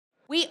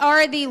We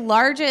are the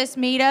largest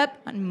meetup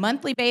on a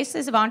monthly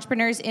basis of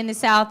entrepreneurs in the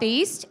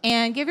Southeast.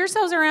 And give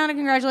yourselves a round of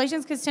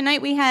congratulations because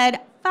tonight we had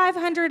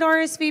 500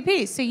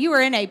 RSVPs. So you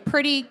are in a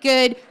pretty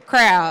good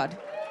crowd.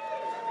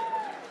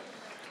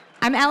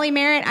 I'm Allie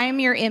Merritt. I am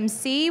your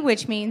MC,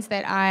 which means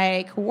that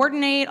I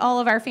coordinate all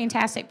of our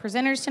fantastic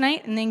presenters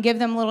tonight and then give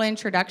them little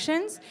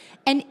introductions.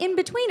 And in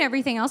between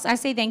everything else, I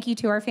say thank you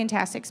to our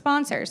fantastic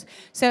sponsors.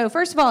 So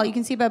first of all, you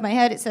can see above my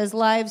head, it says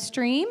live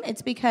stream.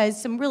 It's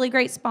because some really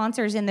great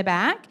sponsors in the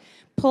back.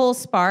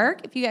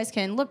 PullSpark. If you guys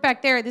can look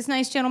back there at this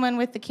nice gentleman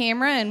with the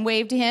camera and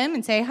wave to him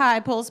and say, hi,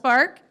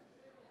 PullSpark.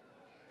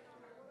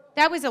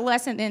 That was a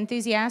less than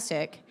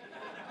enthusiastic.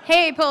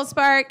 Hey,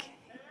 PullSpark.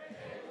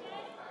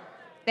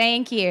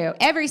 Thank you.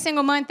 Every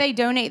single month, they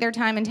donate their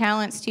time and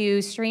talents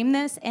to stream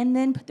this and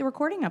then put the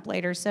recording up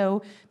later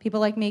so people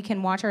like me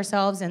can watch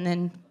ourselves and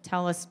then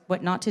tell us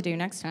what not to do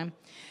next time.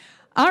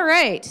 All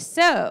right,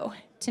 so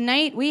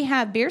tonight we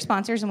have beer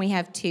sponsors, and we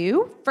have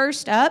two.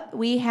 First up,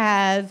 we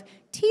have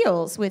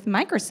Teals with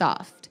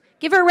Microsoft.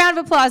 Give her a round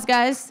of applause,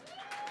 guys.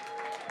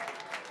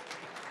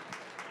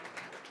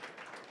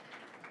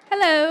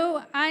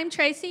 Hello, I'm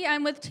Tracy.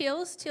 I'm with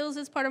Teals. Teals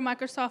is part of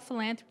Microsoft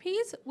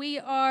Philanthropies. We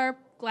are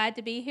glad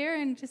to be here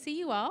and to see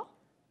you all.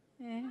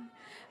 Yeah.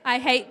 I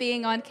hate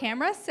being on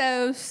camera,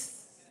 so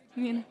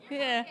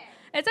yeah,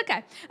 it's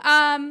okay.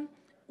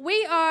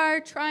 We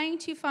are trying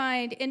to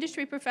find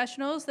industry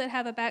professionals that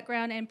have a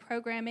background in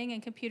programming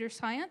and computer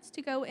science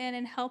to go in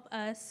and help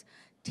us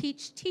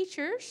teach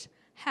teachers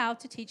how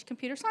to teach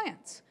computer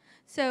science.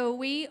 So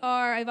we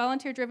are a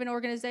volunteer-driven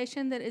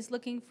organization that is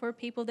looking for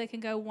people that can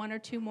go 1 or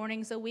 2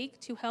 mornings a week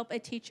to help a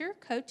teacher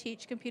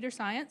co-teach computer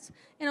science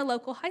in a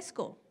local high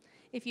school.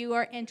 If you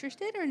are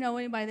interested or know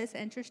anybody that's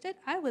interested,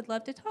 I would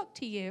love to talk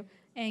to you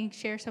and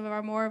share some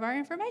of more of our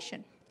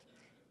information.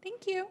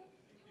 Thank you.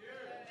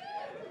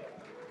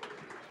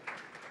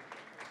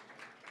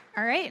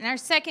 All right, and our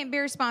second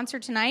beer sponsor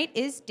tonight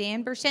is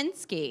Dan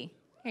Bershinsky.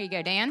 Here you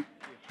go, Dan.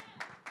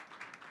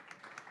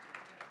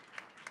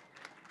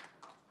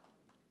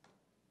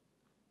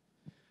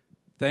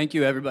 Thank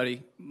you,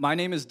 everybody. My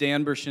name is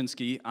Dan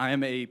Bershinsky. I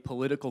am a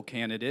political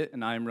candidate,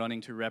 and I am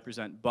running to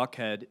represent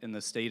Buckhead in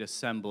the state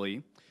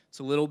assembly. It's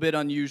a little bit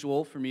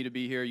unusual for me to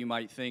be here, you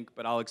might think,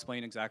 but I'll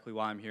explain exactly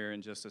why I'm here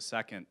in just a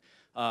second.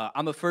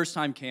 I'm a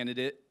first-time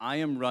candidate. I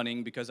am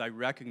running because I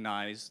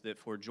recognize that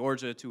for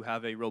Georgia to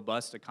have a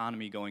robust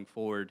economy going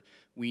forward,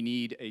 we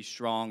need a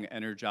strong,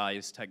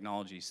 energized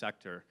technology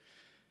sector.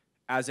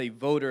 As a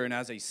voter and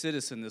as a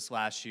citizen this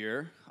last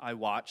year, I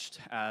watched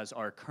as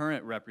our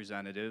current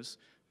representatives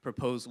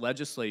proposed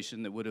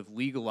legislation that would have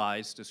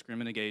legalized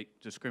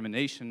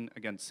discrimination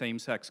against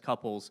same-sex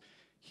couples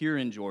here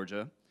in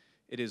Georgia.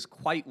 It is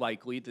quite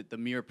likely that the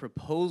mere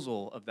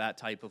proposal of that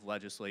type of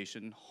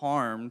legislation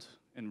harmed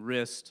and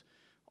risked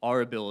our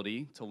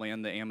ability to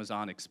land the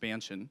Amazon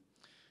expansion.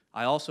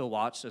 I also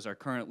watched as our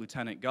current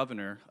lieutenant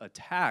governor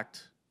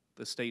attacked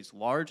the state's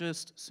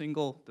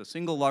single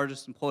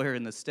largest employer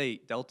in the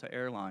state, Delta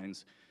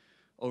Airlines,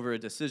 over a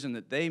decision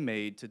that they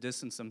made to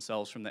distance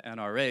themselves from the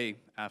NRA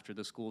after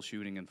the school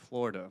shooting in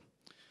Florida.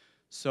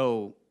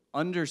 So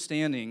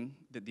understanding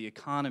that the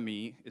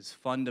economy is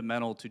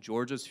fundamental to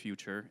Georgia's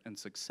future and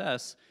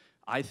success,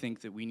 I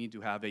think that we need to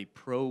have a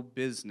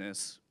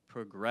pro-business,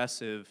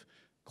 progressive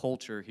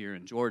culture here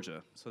in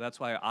Georgia. So that's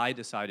why I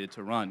decided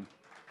to run.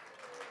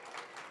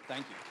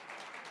 Thank you.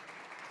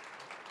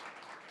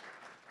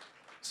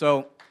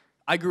 So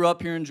I grew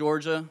up here in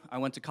Georgia. I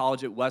went to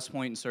college at West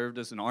Point and served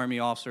as an Army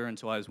officer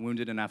until I was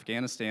wounded in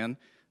Afghanistan.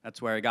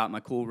 That's where I got my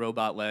cool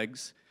robot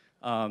legs.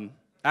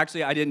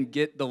 Actually, I didn't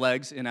get the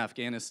legs in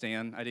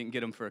Afghanistan. I didn't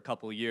get them for a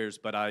couple of years,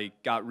 but I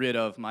got rid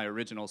of my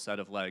original set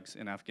of legs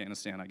in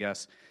Afghanistan, I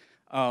guess.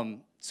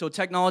 So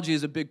technology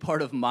is a big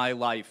part of my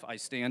life. I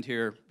stand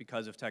here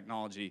because of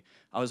technology.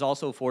 I was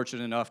also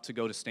fortunate enough to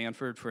go to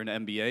Stanford for an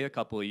MBA a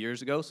couple of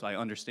years ago, so I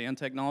understand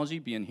technology.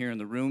 Being here in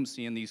the room,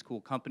 seeing these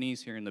cool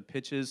companies, hearing the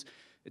pitches,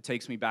 it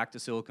takes me back to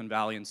Silicon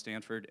Valley and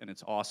Stanford, and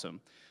it's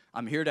awesome.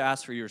 I'm here to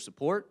ask for your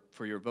support,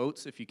 for your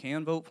votes if you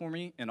can vote for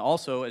me, and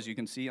also, as you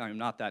can see, I'm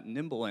not that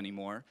nimble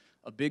anymore.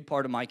 A big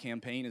part of my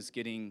campaign is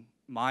getting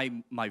my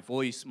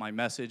voice, my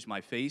message, my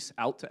face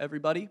out to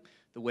everybody.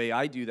 The way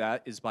I do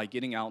that is by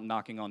getting out and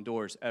knocking on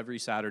doors every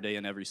Saturday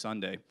and every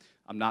Sunday.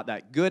 I'm not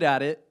that good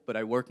at it, but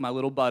I work my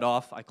little butt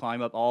off. I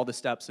climb up all the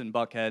steps in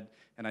Buckhead,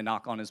 and I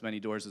knock on as many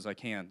doors as I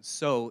can.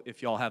 So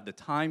if y'all have the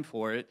time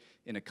for it,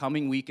 in a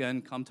coming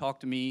weekend, come talk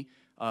to me.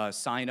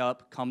 Sign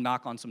up, come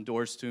knock on some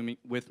doors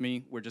with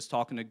me. We're just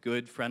talking to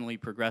good, friendly,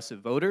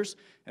 progressive voters,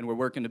 and we're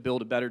working to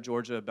build a better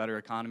Georgia, a better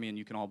economy, and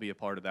you can all be a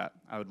part of that.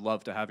 I would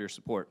love to have your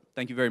support.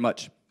 Thank you very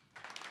much.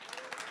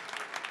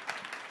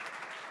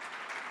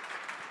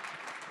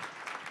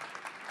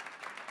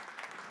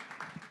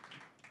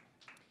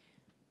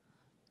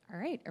 All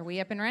right, are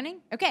we up and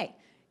running? Okay,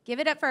 give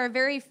it up for our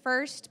very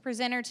first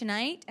presenter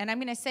tonight, and I'm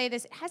going to say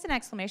this, it has an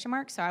exclamation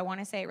mark, so I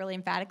want to say it really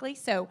emphatically,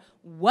 so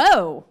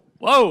whoa.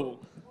 Whoa.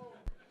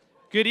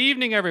 Good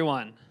evening,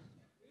 everyone.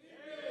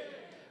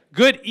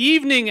 Good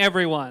evening,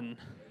 everyone.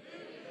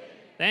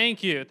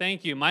 Thank you,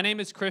 thank you. My name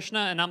is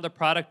Krishna, and I'm the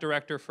product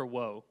director for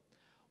Whoa.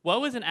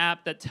 Whoa is an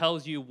app that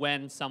tells you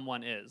when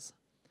someone is.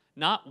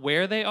 Not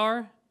where they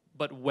are,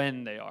 but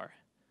when they are.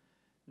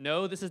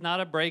 No, this is not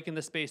a break in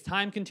the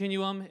space-time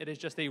continuum. It is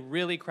just a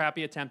really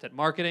crappy attempt at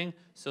marketing,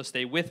 so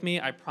stay with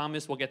me. I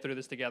promise we'll get through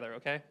this together,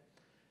 okay?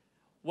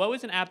 Whoa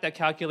is an app that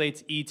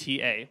calculates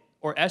ETA,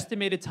 or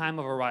estimated time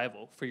of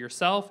arrival, for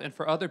yourself and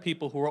for other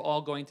people who are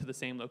all going to the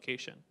same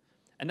location.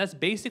 And that's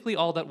basically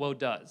all that Whoa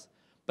does.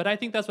 But I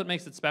think that's what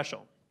makes it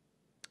special.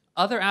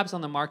 Other apps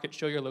on the market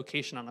show your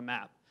location on a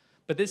map,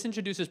 but this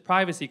introduces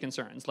privacy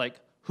concerns, like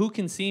who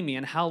can see me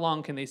and how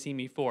long can they see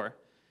me for?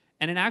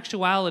 And in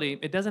actuality,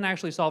 it doesn't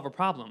actually solve a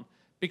problem,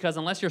 because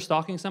unless you're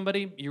stalking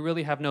somebody, you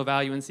really have no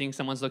value in seeing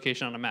someone's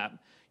location on a map.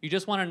 You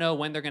just want to know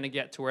when they're going to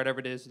get to wherever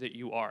it is that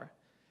you are.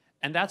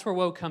 And that's where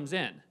Whoa comes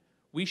in.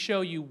 We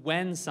show you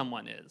when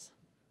someone is,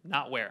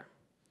 not where.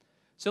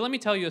 So let me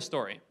tell you a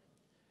story.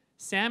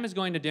 Sam is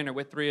going to dinner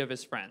with 3 of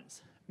his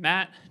friends,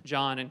 Matt,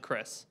 John, and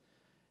Chris.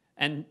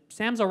 And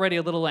Sam's already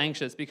a little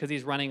anxious because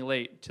he's running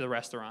late to the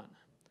restaurant.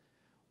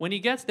 When he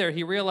gets there,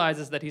 he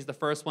realizes that he's the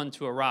first one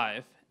to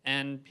arrive,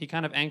 and he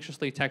kind of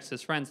anxiously texts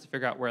his friends to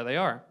figure out where they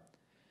are.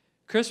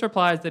 Chris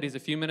replies that he's a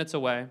few minutes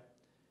away.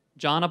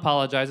 John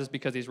apologizes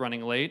because he's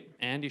running late,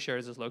 and he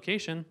shares his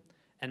location,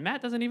 and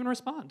Matt doesn't even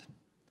respond.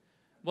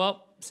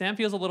 Well, Sam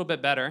feels a little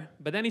bit better,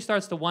 but then he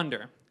starts to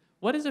wonder,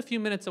 what does a few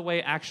minutes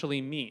away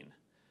actually mean?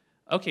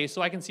 Okay,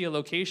 so I can see a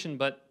location,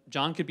 but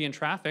John could be in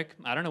traffic.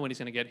 I don't know when he's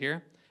gonna get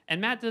here. And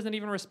Matt doesn't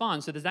even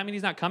respond, so does that mean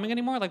he's not coming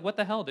anymore? Like, what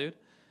the hell, dude?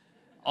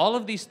 All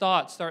of these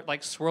thoughts start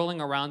like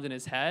swirling around in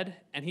his head,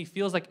 and he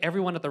feels like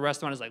everyone at the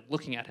restaurant is like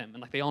looking at him,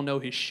 and like they all know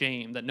his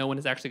shame that no one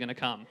is actually gonna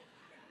come.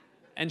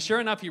 And sure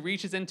enough, he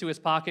reaches into his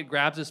pocket,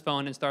 grabs his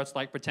phone, and starts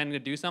like pretending to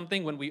do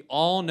something when we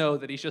all know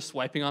that he's just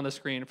swiping on the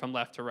screen from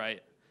left to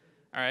right.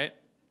 All right?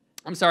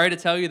 I'm sorry to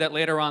tell you that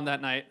later on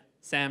that night,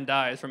 Sam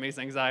dies from his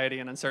anxiety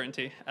and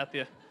uncertainty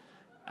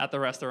at the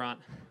restaurant.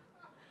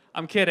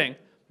 I'm kidding.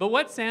 But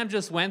what Sam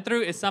just went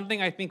through is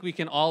something I think we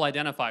can all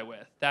identify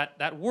with.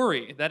 That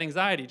worry, that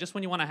anxiety, just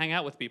when you want to hang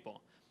out with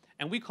people.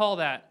 And we call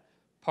that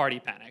party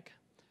panic.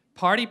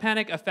 Party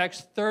panic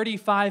affects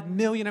 35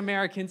 million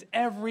Americans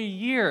every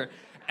year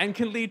and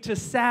can lead to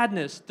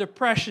sadness,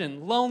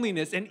 depression,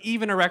 loneliness, and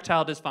even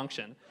erectile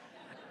dysfunction.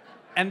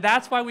 And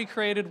that's why we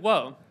created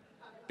Whoa.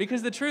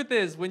 Because the truth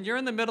is, when you're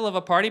in the middle of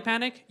a party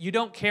panic, you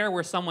don't care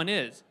where someone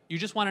is. You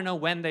just want to know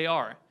when they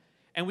are.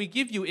 And we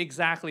give you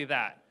exactly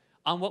that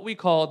on what we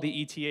call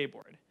the ETA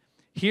board.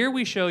 Here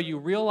we show you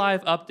real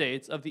live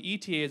updates of the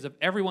ETAs of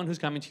everyone who's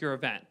coming to your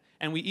event.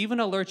 And we even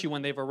alert you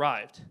when they've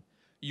arrived.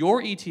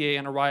 Your ETA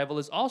and arrival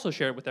is also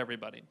shared with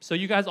everybody. So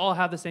you guys all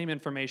have the same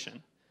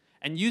information.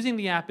 And using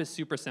the app is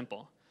super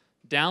simple.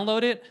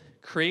 Download it,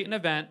 create an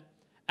event,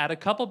 add a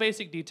couple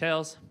basic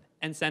details,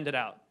 and send it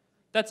out.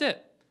 That's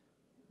it.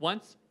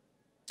 Once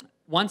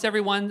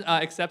everyone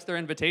accepts their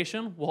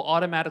invitation, we'll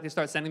automatically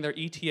start sending their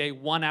ETA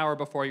 1 hour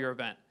before your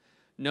event.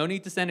 No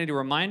need to send any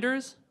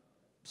reminders.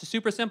 It's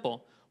super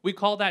simple. We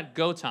call that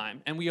go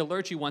time, and we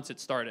alert you once it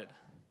started.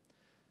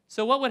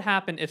 So what would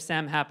happen if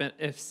Sam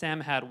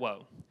had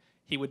Whoa?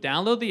 He would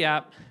download the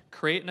app,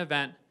 create an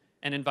event,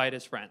 and invite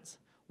his friends.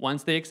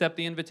 Once they accept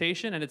the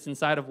invitation and it's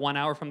inside of 1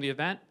 hour from the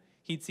event,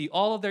 he'd see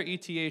all of their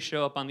ETAs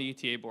show up on the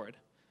ETA board.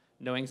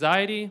 No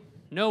anxiety,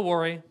 no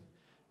worry,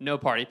 no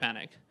party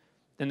panic.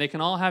 Then they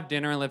can all have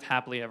dinner and live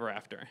happily ever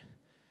after.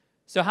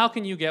 So how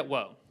can you get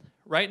Whoa?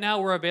 Right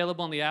now we're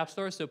available in the App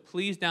Store, so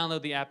please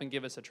download the app and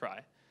give us a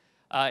try.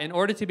 In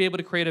order to be able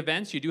to create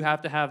events, you do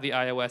have to have the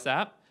iOS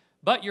app,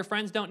 but your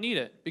friends don't need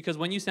it, because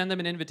when you send them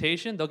an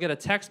invitation, they'll get a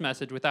text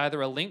message with either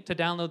a link to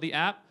download the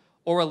app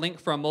or a link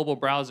for a mobile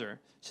browser,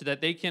 so that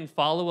they can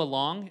follow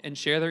along and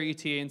share their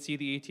ETA and see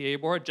the ETA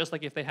board, just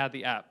like if they had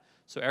the app.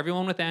 So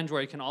everyone with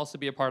Android can also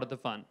be a part of the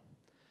fun.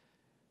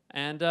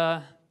 And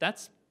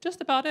that's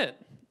just about it.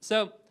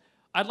 So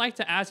I'd like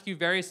to ask you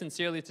very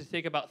sincerely to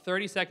take about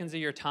 30 seconds of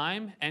your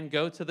time and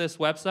go to this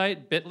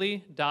website,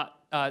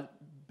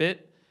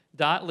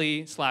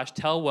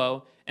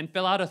 bit.ly/tellwhoa, and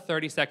fill out a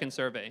 30-second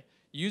survey.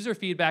 User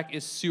feedback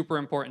is super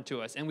important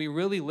to us, and we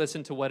really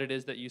listen to what it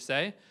is that you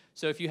say.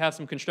 So if you have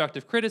some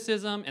constructive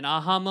criticism, an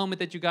aha moment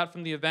that you got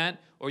from the event,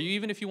 or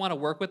even if you want to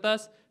work with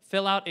us,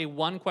 fill out a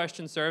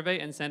 1-question survey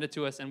and send it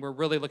to us, and we're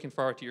really looking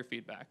forward to your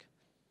feedback.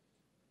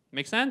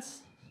 Make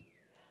sense?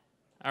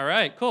 All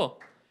right, cool.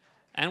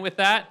 And with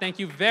that, thank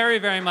you very,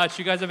 very much.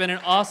 You guys have been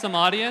an awesome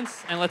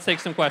audience, and let's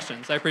take some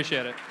questions. I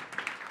appreciate it.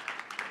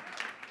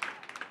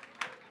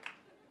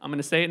 I'm going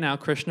to say it now.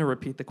 Krishna,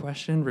 repeat the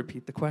question,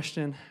 repeat the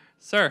question.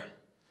 Sir.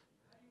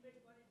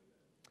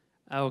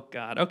 Oh,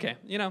 God. Okay.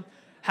 You know,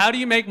 how do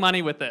you make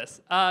money with this?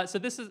 So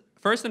this is,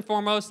 first and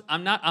foremost,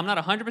 I'm not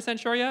 100%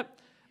 sure yet.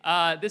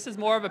 This is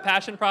more of a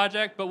passion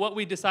project, but what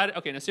we decided,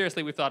 okay, no,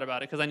 seriously, we've thought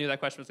about it, because I knew that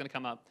question was going to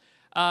come up.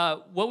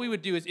 What we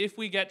would do is, if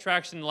we get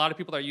traction and a lot of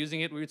people are using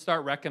it, we would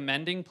start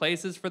recommending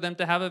places for them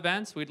to have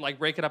events. We'd like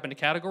break it up into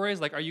categories,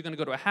 like, are you going to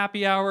go to a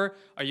happy hour?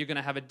 Are you going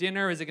to have a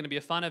dinner? Is it going to be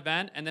a fun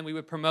event? And then we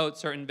would promote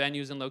certain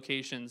venues and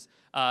locations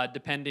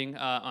depending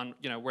on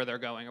where they're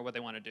going or what they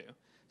want to do.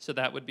 So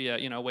that would be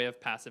a, a way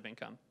of passive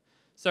income.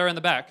 Sir, in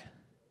the back.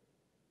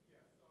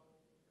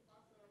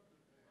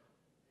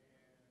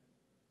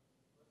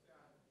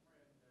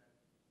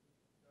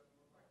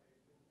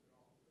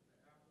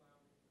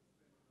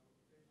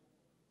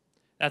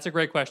 That's a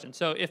great question.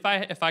 So if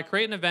I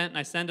create an event and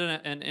I send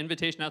an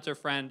invitation out to a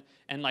friend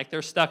and like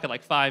they're stuck at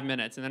like 5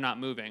 minutes and they're not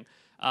moving,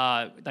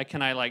 like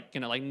can I like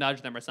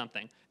nudge them or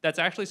something? That's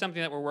actually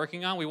something that we're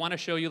working on. We want to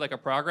show you like a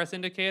progress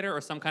indicator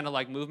or some kind of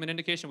like movement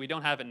indication. We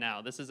don't have it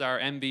now. This is our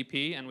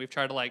MVP, and we've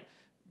tried to like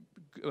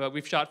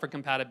we've shot for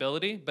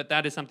compatibility, but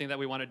that is something that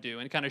we want to do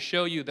and kind of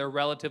show you their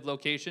relative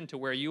location to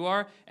where you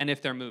are and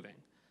if they're moving.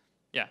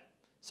 Yeah,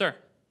 sir. Can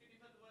you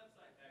put the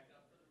website back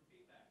up for the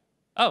feedback?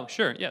 Oh,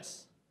 sure.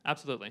 Yes,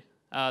 absolutely.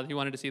 He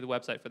wanted to see the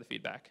website for the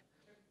feedback.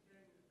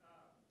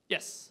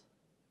 Yes.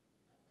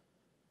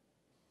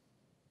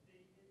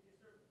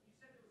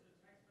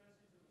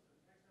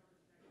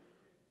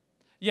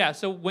 Yeah,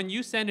 so when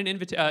you send an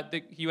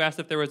invitation, you asked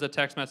if there was a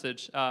text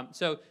message.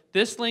 So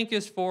this link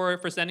is for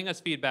sending us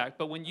feedback,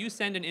 but when you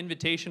send an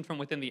invitation from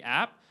within the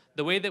app,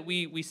 the way that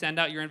we send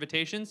out your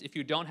invitations, if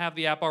you don't have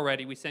the app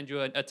already, we send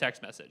you a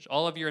text message.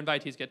 All of your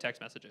invitees get text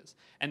messages.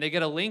 And they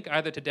get a link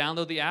either to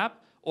download the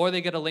app or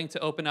they get a link to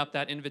open up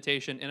that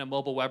invitation in a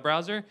mobile web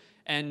browser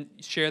and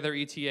share their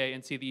ETA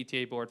and see the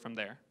ETA board from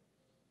there.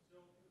 So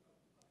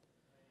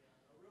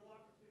a real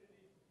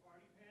opportunity for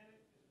Party Panic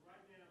is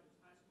right now there's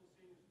high school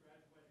seniors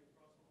graduating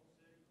across the whole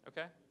city.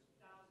 Okay.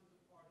 There's thousands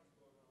of parties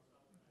going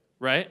on.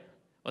 Right.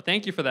 Well,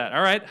 thank you for that.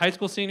 All right, high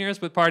school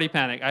seniors with Party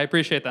Panic. I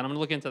appreciate that. I'm going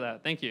to look into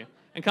that. Thank you.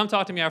 And come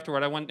talk to me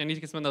afterward. I need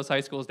to get some of those high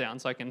schools down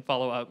so I can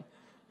follow up.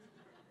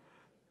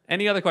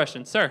 Any other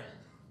questions? Sir?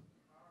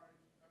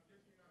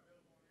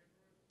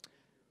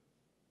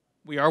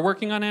 We are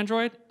working on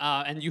Android,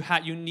 and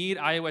you need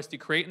iOS to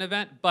create an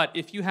event, but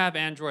if you have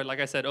Android, like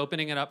I said,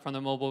 opening it up from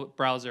the mobile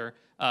browser,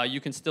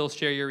 you can still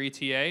share your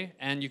ETA,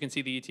 and you can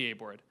see the ETA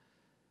board.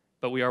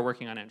 But we are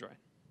working on Android.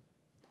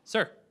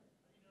 Sir?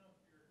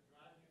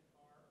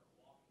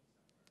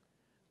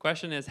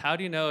 Question is, how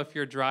do you know if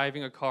you're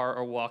driving a car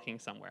or walking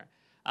somewhere?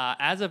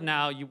 As of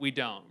now, we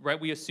don't, right?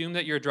 We assume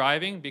that you're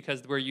driving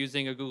because we're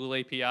using a Google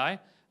API,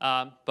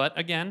 but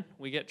again,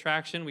 we get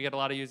traction, we get a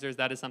lot of users.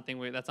 That is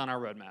something that's on our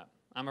roadmap.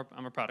 I'm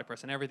a product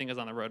person. Everything is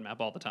on the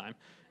roadmap all the time.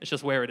 It's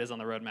just where it is on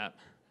the roadmap.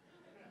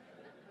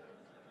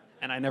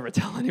 And I never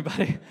tell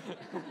anybody.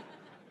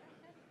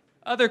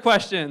 Other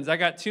questions? I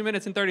got 2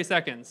 minutes and 30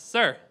 seconds.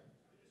 Sir?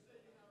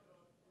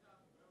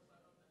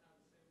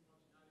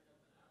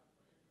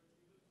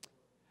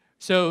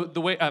 So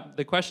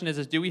the question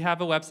is do we have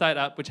a website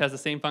up which has the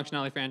same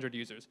functionality for Android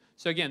users?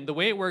 So again, the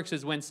way it works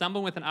is when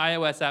someone with an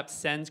iOS app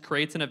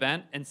creates an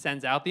event and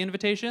sends out the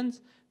invitations,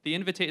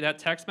 that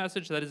text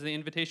message that is the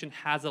invitation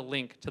has a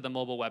link to the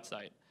mobile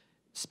website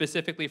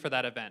specifically for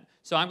that event.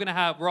 So we're gonna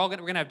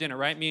have dinner,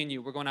 right? Me and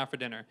you, we're going out for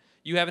dinner.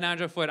 You have an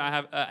Android phone, I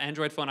have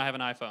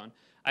an iPhone.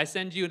 I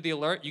send you the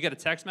alert, you get a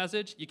text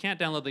message. You can't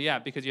download the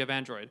app because you have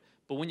Android.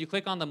 But when you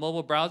click on the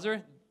mobile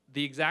browser,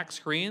 the exact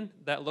screen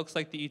that looks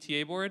like the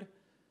ETA board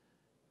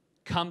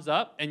comes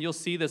up, and you'll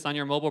see this on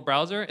your mobile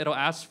browser. It'll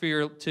ask for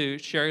you to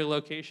share your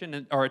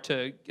location or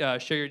to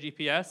share your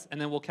GPS,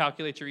 and then we'll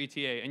calculate your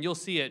ETA, and you'll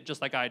see it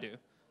just like I do.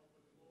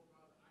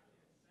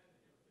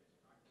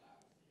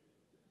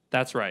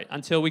 That's right,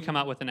 until we come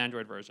out with an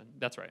Android version.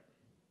 That's right,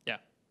 yeah.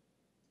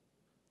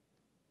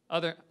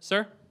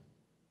 Sir?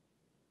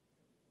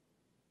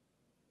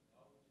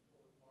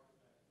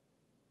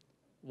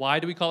 Why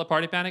do we call it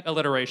Party Panic?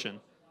 Alliteration.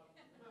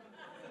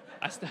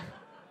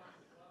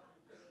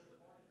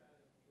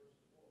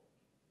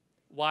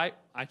 Why?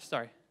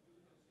 Sorry.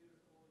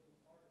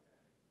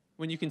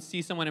 When you can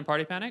see someone in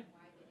Party Panic?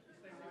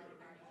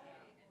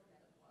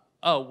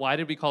 Oh, why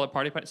did we call it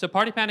Party Panic? So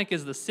Party Panic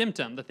is the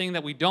symptom, the thing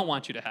that we don't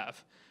want you to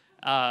have.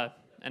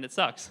 And it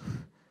sucks.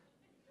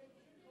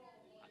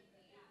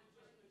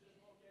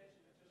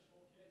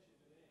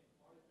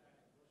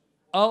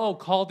 Oh,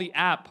 call the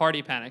app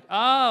Party Panic. Oh,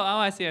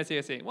 I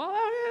see. Well,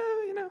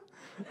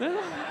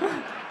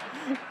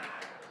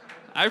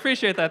 I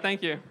appreciate that,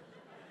 thank you.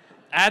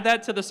 Add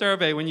that to the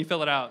survey when you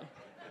fill it out.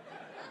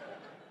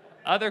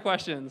 Other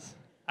questions?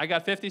 I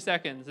got 50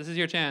 seconds. This is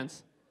your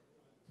chance.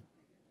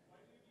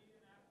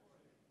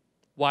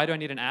 Why do I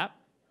need an app?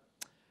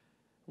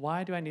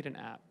 Why do I need an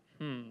app?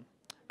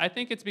 I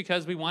think it's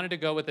because we wanted to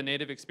go with a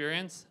native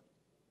experience.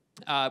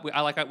 We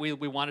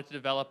wanted to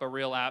develop a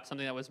real app,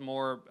 something that was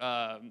more,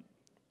 kind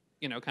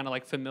of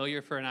like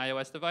familiar for an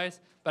iOS device.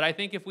 But I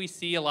think if we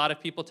see a lot of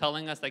people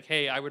telling us like,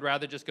 hey, I would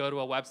rather just go to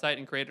a website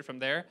and create it from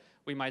there,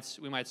 we might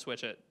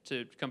switch it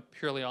to become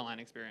purely online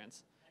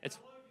experience.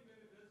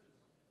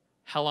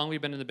 How long have you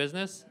been in the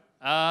business?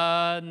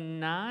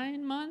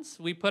 9 months.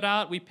 We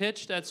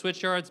pitched at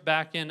Switchyards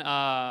back in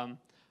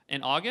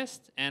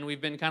August, and we've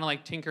been kind of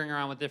like tinkering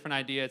around with different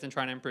ideas and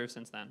trying to improve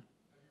since then.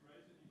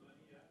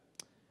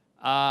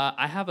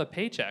 I have a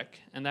paycheck,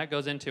 and that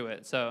goes into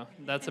it, so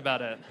that's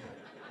about it.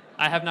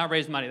 I have not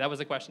raised money. That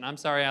was a question. I'm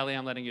sorry, Ali,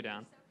 I'm letting you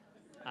down.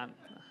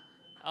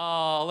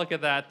 Oh, look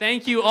at that.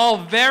 Thank you all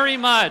very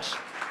much.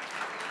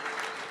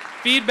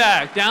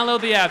 Feedback. Download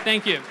the app.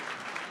 Thank you.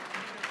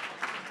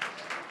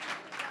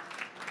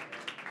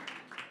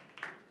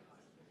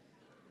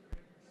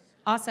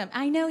 Awesome.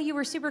 I know you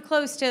were super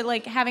close to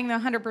like having the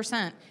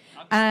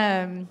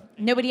 100%.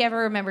 Nobody ever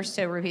remembers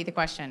to repeat the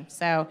question.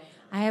 So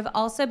I have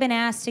also been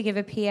asked to give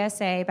a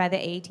PSA by the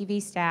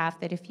ATV staff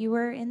that if you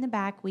were in the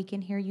back, we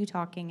can hear you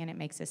talking and it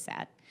makes us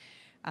sad.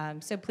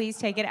 So please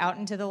take it out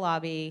into the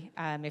lobby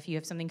if you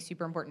have something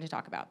super important to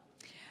talk about.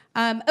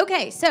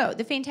 Okay, so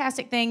the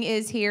fantastic thing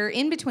is here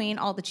in between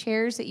all the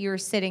chairs that you're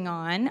sitting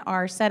on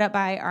are set up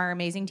by our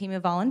amazing team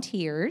of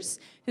volunteers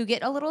who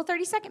get a little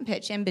 30-second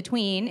pitch in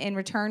between in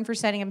return for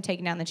setting them,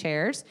 taking down the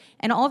chairs.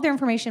 And all of their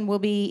information will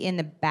be in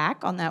the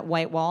back on that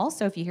white wall.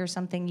 So if you hear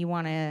something you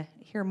want to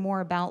hear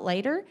more about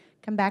later,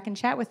 come back and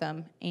chat with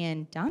them.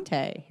 And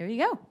Dante, here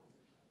you go.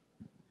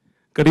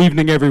 Good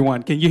evening,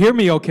 everyone. Can you hear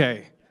me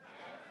okay?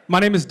 My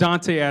name is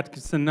Dante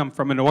Atkinson. I'm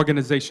from an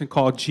organization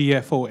called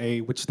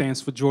GFOA, which stands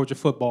for Georgia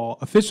Football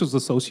Officials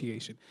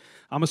Association.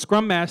 I'm a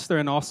Scrum Master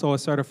and also a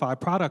certified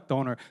product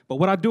owner, but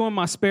what I do in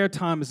my spare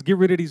time is get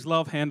rid of these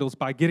love handles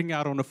by getting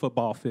out on the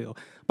football field.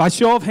 By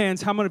show of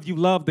hands, how many of you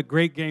love the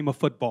great game of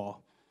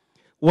football?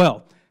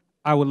 Well,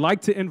 I would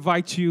like to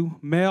invite you,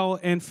 male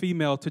and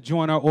female, to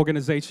join our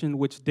organization,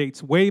 which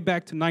dates way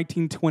back to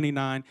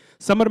 1929.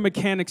 Some of the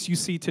mechanics you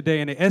see today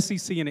in the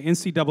SEC and the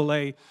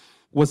NCAA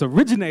was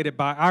originated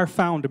by our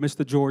founder,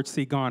 Mr. George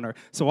C. Garner.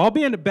 So I'll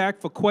be in the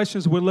back for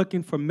questions. We're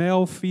looking for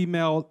male,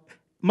 female,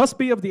 must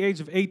be of the age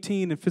of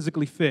 18 and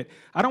physically fit.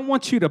 I don't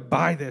want you to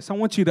buy this. I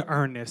want you to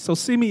earn this. So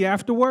see me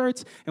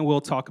afterwards, and we'll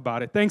talk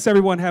about it. Thanks,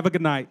 everyone. Have a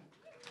good night.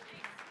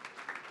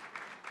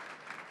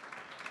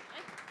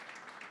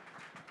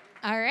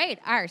 All right,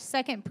 our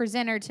second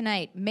presenter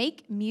tonight,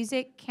 Make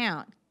Music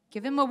Count.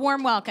 Give him a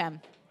warm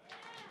welcome.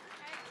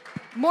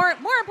 More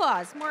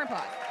applause, more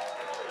applause.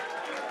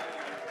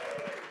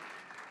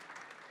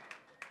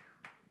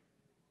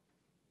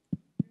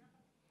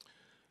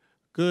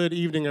 Good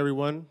evening,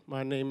 everyone.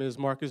 My name is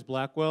Marcus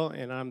Blackwell,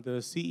 and I'm the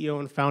CEO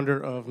and founder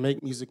of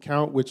Make Music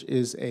Count, which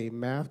is a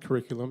math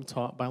curriculum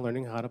taught by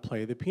learning how to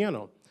play the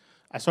piano.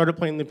 I started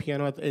playing the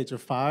piano at the age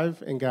of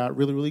 5 and got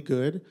really, really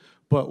good,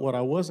 but what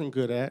I wasn't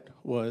good at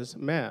was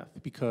math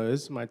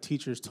because my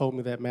teachers told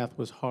me that math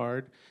was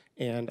hard,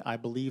 and I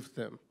believed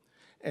them.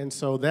 And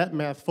so that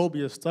math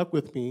phobia stuck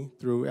with me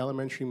through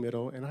elementary,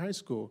 middle, and high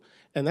school.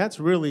 And that's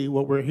really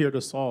what we're here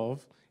to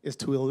solve, is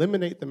to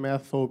eliminate the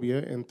math phobia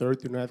in 3rd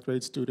through 9th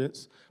grade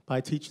students by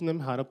teaching them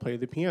how to play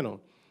the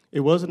piano. It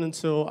wasn't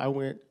until I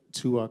went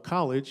to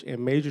college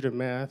and majored in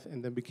math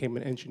and then became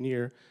an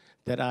engineer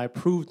that I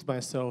proved to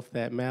myself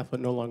that math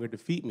would no longer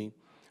defeat me.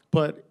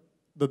 But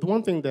the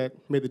one thing that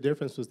made the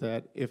difference was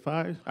that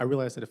I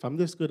realized that if I'm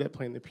this good at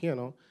playing the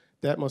piano,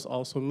 that must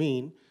also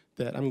mean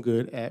that I'm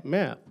good at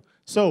math.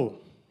 So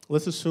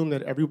let's assume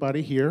that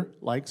everybody here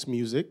likes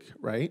music,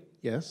 right?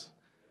 Yes?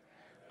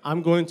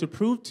 I'm going to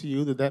prove to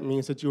you that that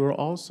means that you are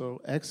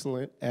also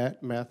excellent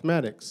at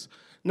mathematics.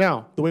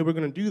 Now, the way we're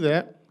going to do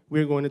that,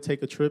 we're going to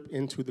take a trip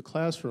into the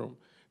classroom.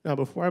 Now,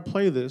 before I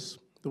play this,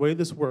 the way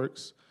this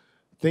works,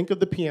 think of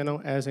the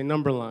piano as a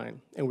number line,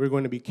 and we're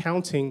going to be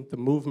counting the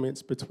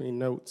movements between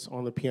notes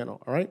on the piano,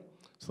 all right?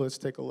 So let's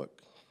take a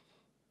look.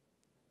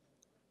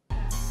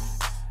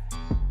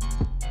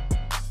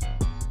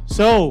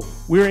 So,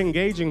 we're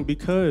engaging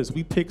because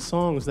we pick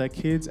songs that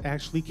kids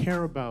actually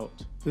care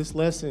about. This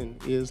lesson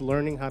is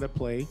learning how to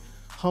play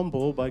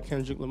Humble by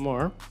Kendrick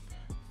Lamar,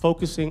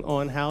 focusing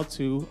on how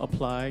to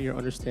apply your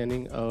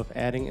understanding of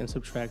adding and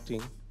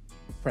subtracting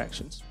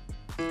fractions.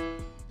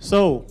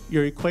 So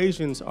your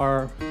equations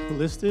are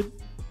listed,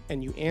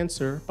 and you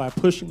answer by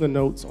pushing the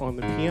notes on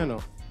the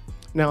piano.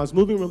 Now it's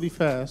moving really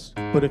fast,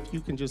 but if you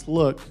can just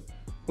look,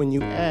 when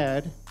you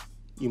add,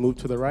 you move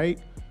to the right.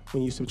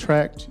 When you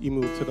subtract, you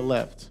move to the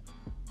left.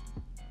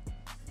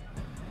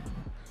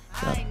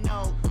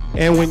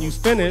 And when you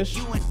finish,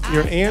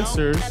 your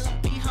answers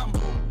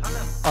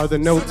are the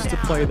notes to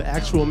play the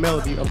actual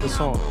melody of the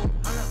song.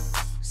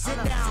 Sit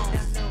down,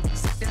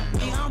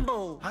 be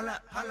humble,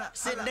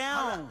 sit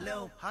down,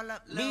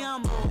 be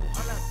humble,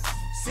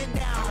 sit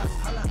down,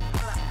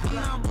 be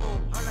humble,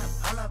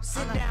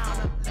 sit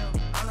down,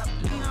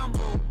 be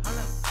humble,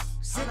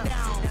 sit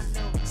down,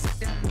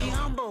 be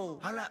humble,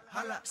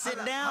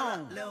 sit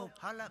down,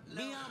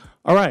 be humble.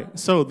 All right,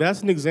 so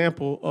that's an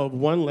example of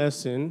one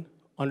lesson,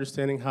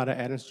 understanding how to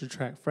add and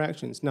subtract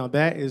fractions. Now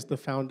that is the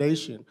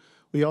foundation.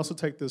 We also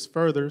take this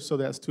further so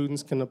that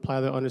students can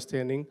apply their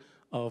understanding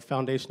of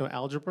foundational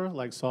algebra,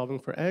 like solving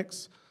for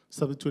x,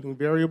 substituting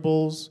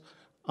variables,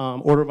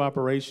 order of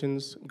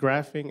operations,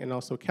 graphing, and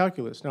also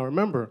calculus. Now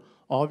remember,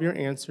 all of your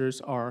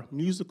answers are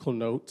musical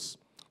notes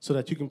so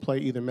that you can play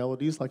either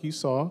melodies like you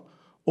saw,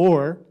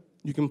 or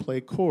you can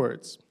play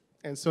chords.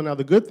 And so now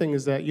the good thing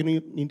is that you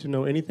need to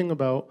know anything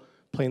about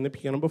playing the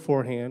piano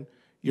beforehand.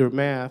 Your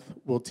math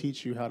will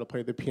teach you how to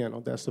play the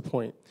piano. That's the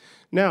point.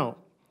 Now,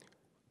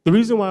 the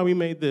reason why we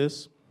made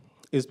this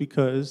is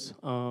because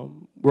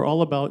we're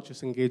all about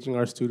just engaging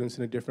our students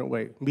in a different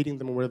way, meeting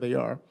them where they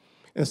are.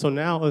 And so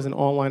now, as an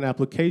online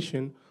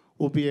application,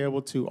 we'll be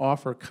able to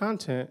offer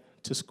content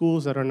to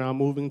schools that are now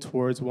moving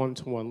towards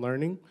one-to-one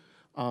learning,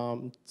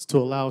 to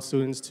allow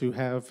students to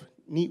have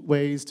neat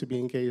ways to be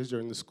engaged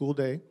during the school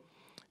day.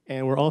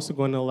 And we're also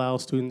going to allow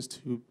students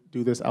to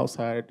do this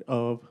outside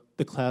of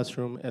the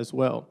classroom as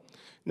well.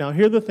 Now,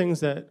 here are the things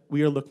that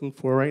we are looking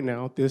for right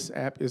now. This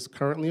app is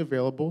currently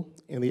available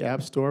in the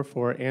App Store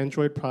for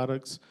Android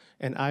products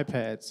and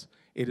iPads.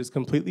 It is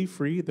completely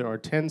free. There are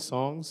 10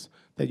 songs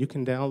that you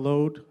can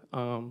download.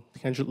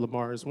 Kendrick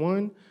Lamar is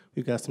one.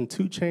 We've got some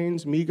 2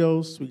 Chainz,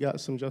 Migos. We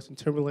got some Justin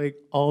Timberlake,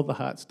 all the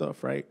hot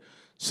stuff, right?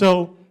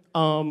 So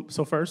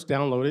first,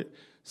 download it.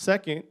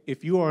 Second,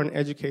 if you are an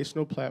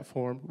educational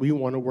platform, we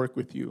want to work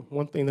with you.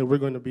 One thing that we're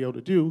going to be able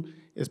to do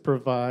is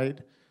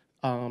provide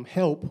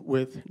help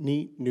with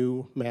neat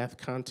new math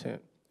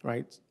content,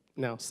 right?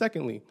 Now,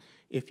 secondly,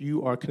 if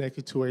you are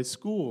connected to a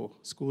school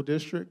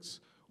districts,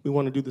 we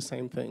want to do the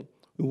same thing.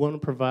 We want to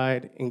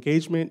provide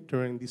engagement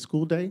during the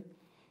school day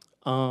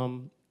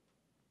so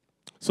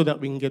that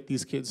we can get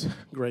these kids'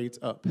 grades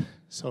up.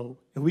 So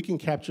if we can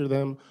capture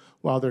them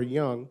while they're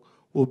young,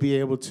 we'll be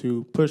able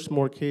to push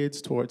more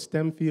kids towards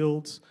STEM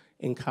fields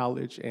in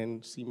college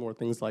and see more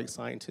things like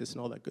scientists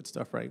and all that good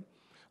stuff, right?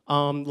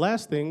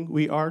 Last thing,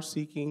 we are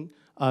seeking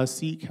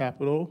seed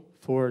capital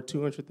for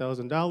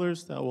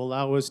 $200,000 that will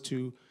allow us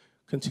to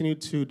continue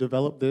to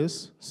develop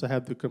this, so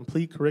have the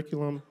complete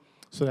curriculum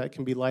so that it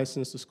can be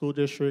licensed to school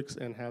districts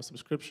and have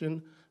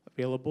subscription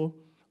available.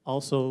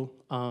 Also,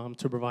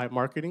 to provide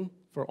marketing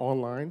for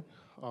online.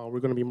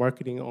 We're gonna be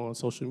marketing on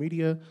social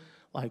media,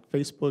 like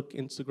Facebook,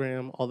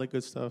 Instagram, all that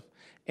good stuff.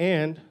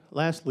 And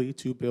lastly,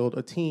 to build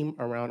a team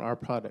around our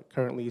product.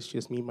 Currently, it's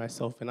just me,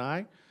 myself, and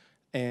I,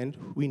 and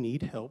we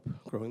need help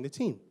growing the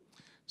team.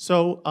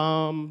 So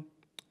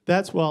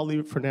that's where I'll leave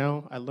it for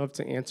now. I'd love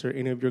to answer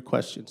any of your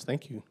questions.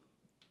 Thank you.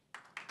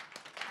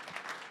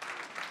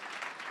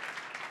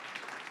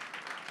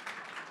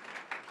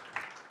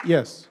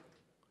 Yes.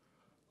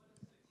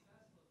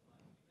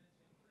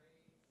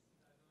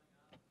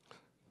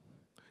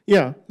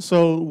 Yeah,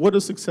 so what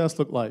does success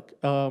look like?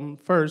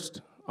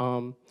 First,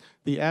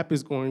 the app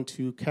is going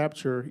to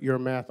capture your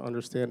math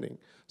understanding.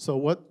 So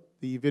what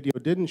the video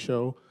didn't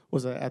show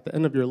was that at the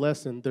end of your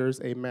lesson,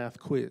 there's a math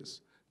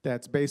quiz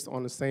that's based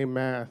on the same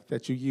math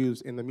that you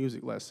use in the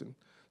music lesson.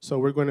 So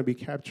we're going to be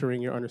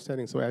capturing your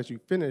understanding. So as you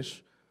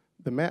finish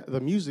the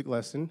music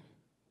lesson,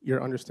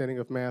 your understanding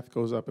of math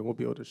goes up, and we'll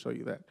be able to show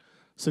you that.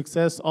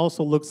 Success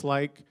also looks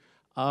like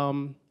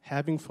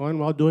having fun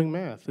while doing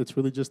math. It's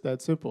really just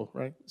that simple,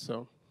 right?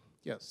 So,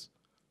 yes.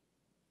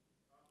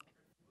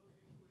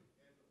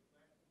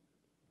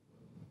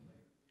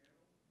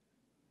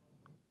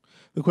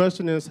 The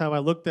question is, have I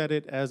looked at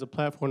it as a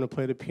platform to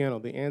play the piano?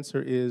 The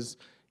answer is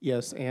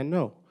yes and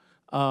no.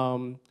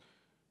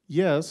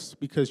 Yes,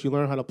 because you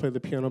learn how to play the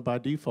piano by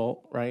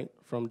default, right?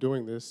 From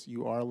doing this,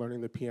 you are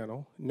learning the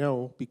piano.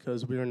 No,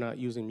 because we are not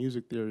using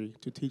music theory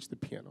to teach the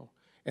piano.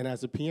 And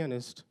as a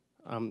pianist,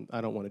 I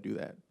don't want to do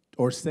that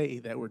or say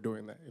that we're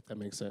doing that, if that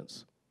makes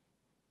sense.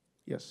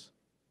 Yes.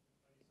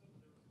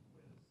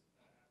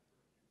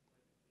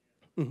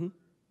 Mm-hmm.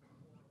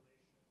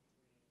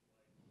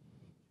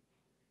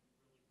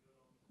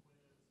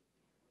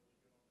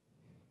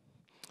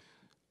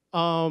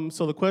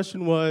 So the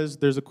question was,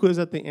 there's a quiz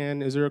at the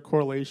end. Is there a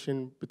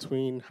correlation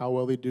between how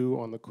well they do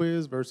on the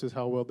quiz versus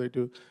how well they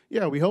do?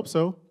 Yeah, we hope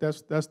so.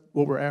 That's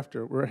what we're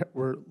after.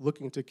 We're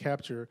looking to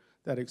capture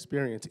that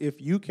experience. If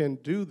you can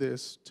do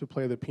this to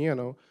play the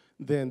piano,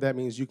 then that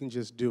means you can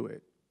just do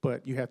it.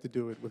 But you have to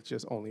do it with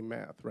just only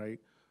math, right?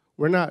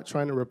 We're not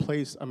trying to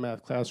replace a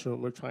math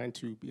classroom. We're trying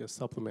to be a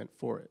supplement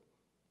for it.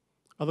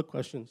 Other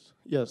questions?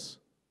 Yes.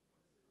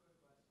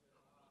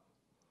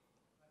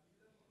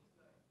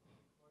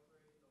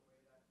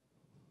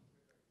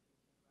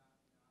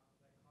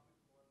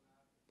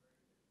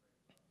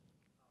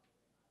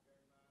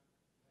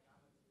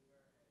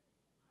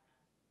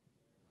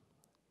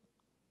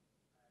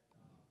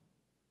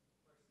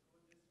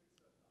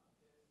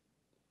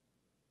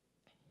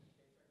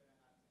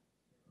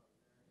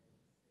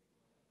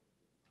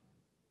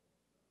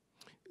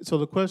 So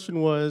the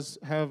question was,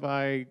 have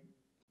I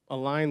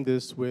aligned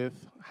this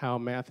with how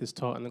math is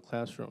taught in the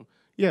classroom?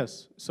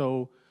 Yes.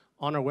 So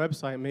on our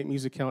website,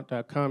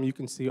 makemusiccount.com, you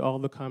can see all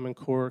the Common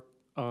Core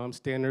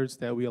standards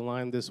that we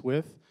align this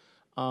with.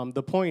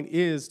 The point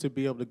is to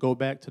be able to go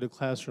back to the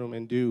classroom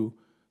and do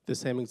the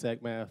same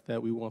exact math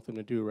that we want them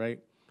to do, right?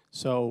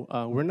 So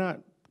we're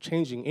not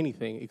changing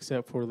anything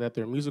except for that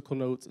they're musical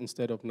notes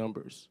instead of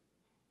numbers.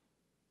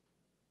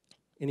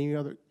 Any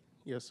other?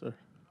 Yes, sir.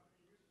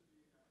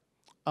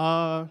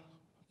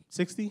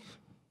 60?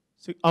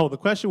 Oh, the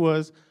question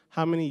was,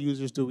 how many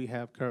users do we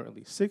have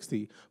currently?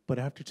 60, but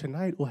after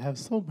tonight, we'll have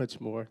so much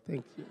more.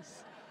 Thank you.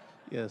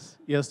 Yes,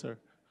 yes, sir.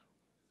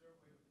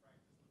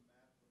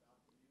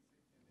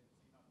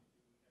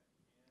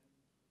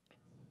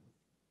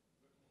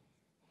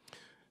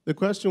 The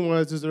question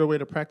was, is there a way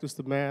to practice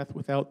the math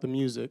without the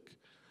music?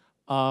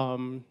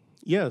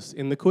 Yes,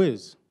 in the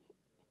quiz.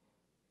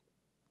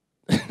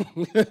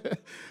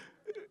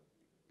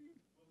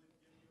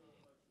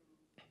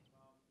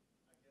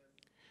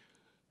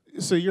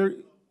 So you're.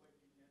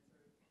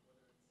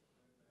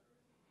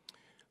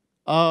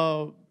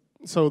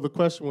 So the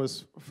question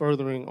was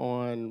furthering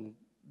on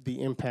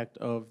the impact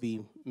of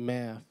the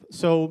math.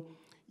 So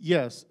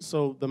yes,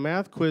 so the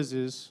math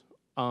quizzes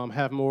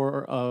have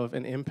more of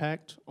an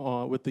impact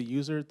with the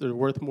user. They're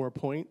worth more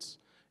points,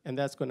 and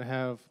that's going to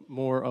have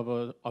more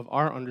of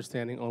our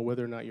understanding on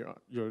whether or not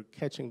you're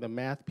catching the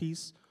math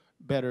piece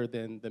better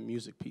than the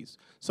music piece.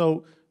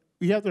 So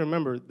you have to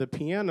remember the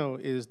piano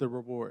is the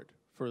reward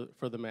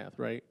for the math,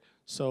 right?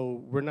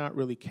 So we're not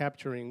really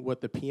capturing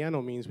what the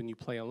piano means when you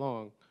play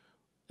along,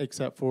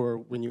 except for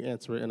when you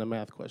answer it in a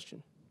math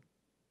question.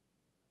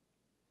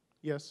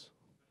 Yes?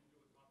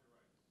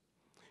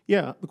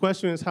 Yeah, the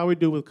question is how we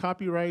do with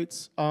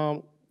copyrights,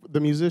 the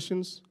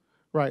musicians.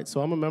 Right,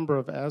 so I'm a member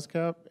of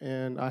ASCAP,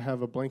 and I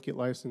have a blanket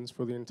license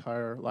for the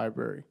entire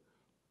library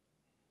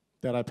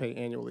that I pay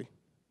annually.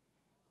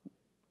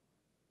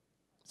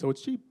 So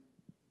it's cheap.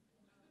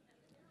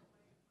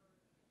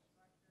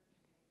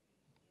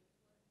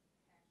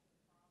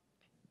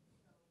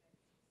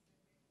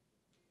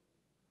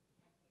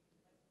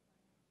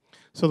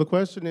 So the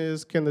question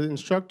is, can the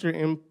instructor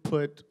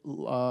input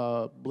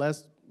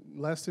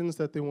lessons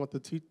that they want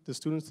the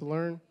students to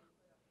learn?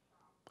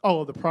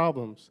 Oh, the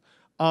problems.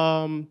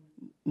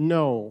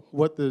 No.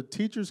 What the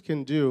teachers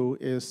can do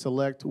is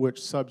select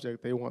which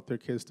subject they want their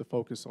kids to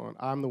focus on.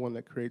 I'm the one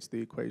that creates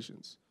the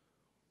equations.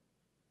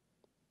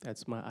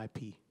 That's my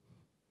IP.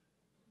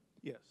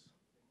 Yes.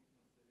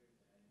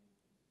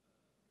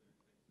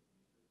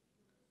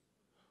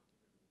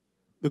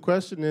 The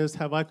question is,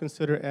 have I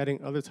considered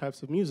adding other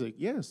types of music?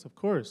 Yes, of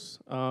course.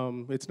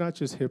 It's not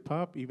just hip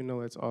hop, even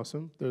though that's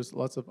awesome. There's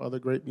lots of other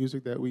great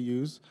music that we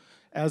use.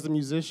 As a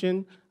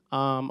musician,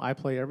 I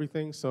play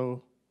everything,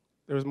 so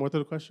there was more to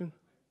the question?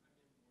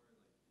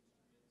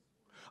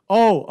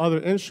 Oh,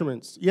 other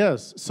instruments,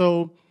 yes.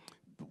 So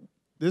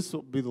this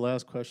will be the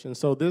last question.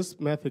 So this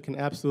method can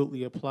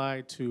absolutely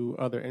apply to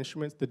other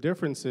instruments. The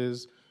difference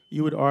is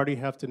you would already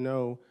have to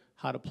know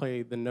how to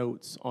play the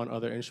notes on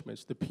other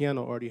instruments. The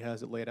piano already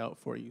has it laid out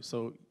for you,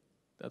 so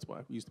that's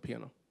why we use the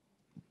piano.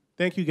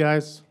 Thank you,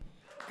 guys.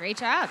 Great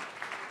job.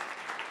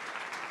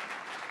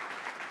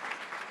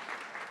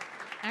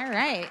 All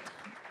right.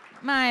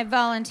 My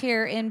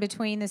volunteer in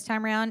between this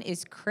time around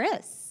is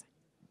Chris.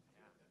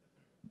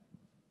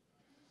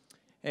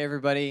 Hey,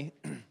 everybody.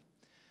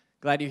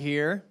 Glad you're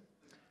here.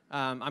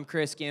 I'm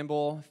Chris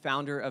Gamble,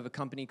 founder of a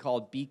company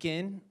called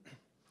Beacon,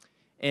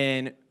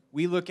 and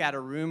we look at a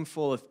room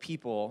full of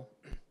people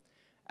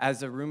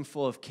as a room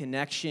full of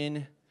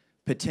connection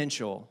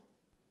potential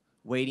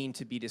waiting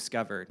to be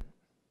discovered.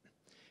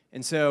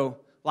 And so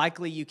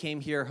likely you came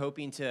here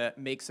hoping to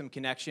make some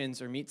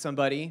connections or meet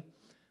somebody.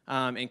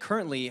 And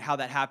currently how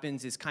that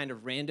happens is kind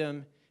of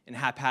random and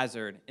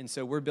haphazard. And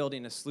so we're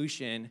building a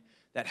solution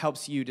that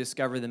helps you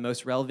discover the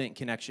most relevant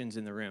connections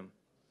in the room.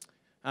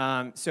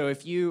 So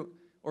if you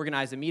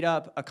organize a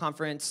meetup, a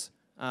conference,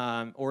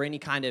 or any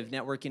kind of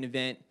networking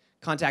event,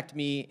 contact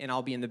me, and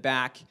I'll be in the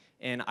back,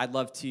 and I'd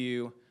love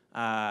to,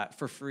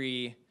 for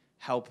free,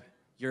 help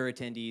your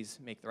attendees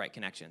make the right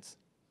connections.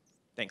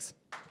 Thanks.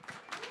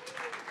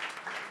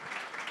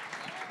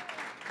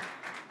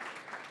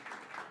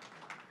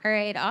 All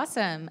right,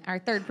 awesome. Our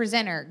third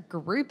presenter,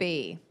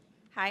 Groupie.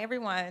 Hi,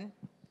 everyone.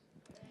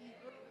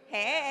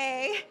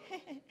 Hey.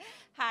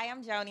 Hi,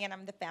 I'm Joni, and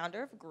I'm the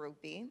founder of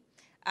Groupie.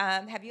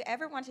 Have you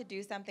ever wanted to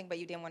do something but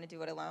you didn't want to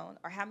do it alone?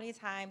 Or how many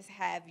times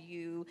have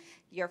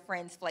your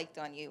friends flaked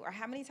on you? Or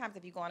how many times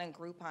have you gone on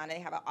Groupon and they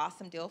have an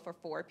awesome deal for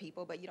 4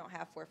 people, but you don't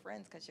have 4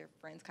 friends because your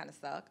friends kind of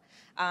suck?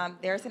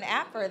 There's an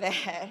app for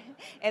that.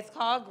 It's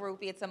called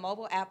Groupie. It's a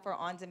mobile app for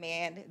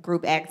on-demand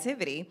group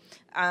activity.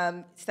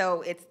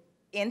 So it's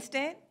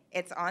instant.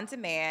 It's on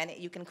demand.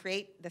 You can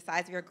create the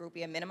size of your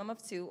groupie, a minimum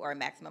of 2 or a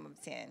maximum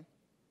of 10.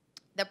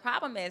 The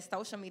problem is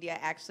social media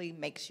actually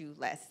makes you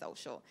less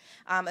social.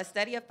 A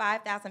study of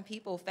 5,000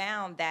 people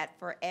found that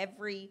for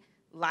every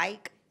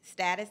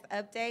status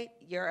update,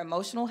 your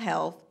emotional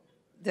health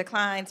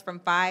declines from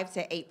 5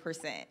 to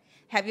 8%.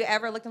 Have you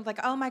ever looked and like,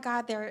 oh my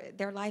God,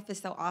 their life is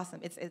so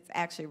awesome? It's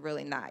actually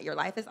really not. Your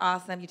life is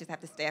awesome. You just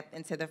have to step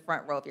into the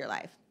front row of your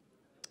life.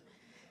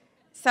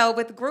 So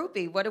with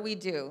Groupie, what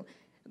do?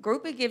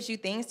 Groupie gives you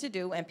things to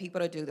do and people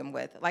to do them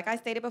with. Like I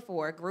stated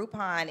before,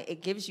 Groupon,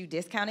 it gives you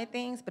discounted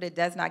things, but it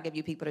does not give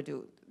you people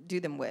to do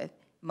them with.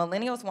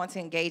 Millennials want to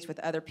engage with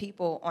other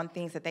people on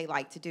things that they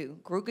like to do.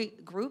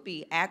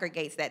 Groupie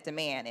aggregates that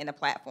demand in a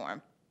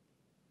platform.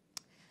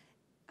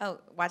 Oh,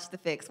 watch the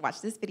fix.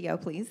 Watch this video,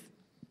 please.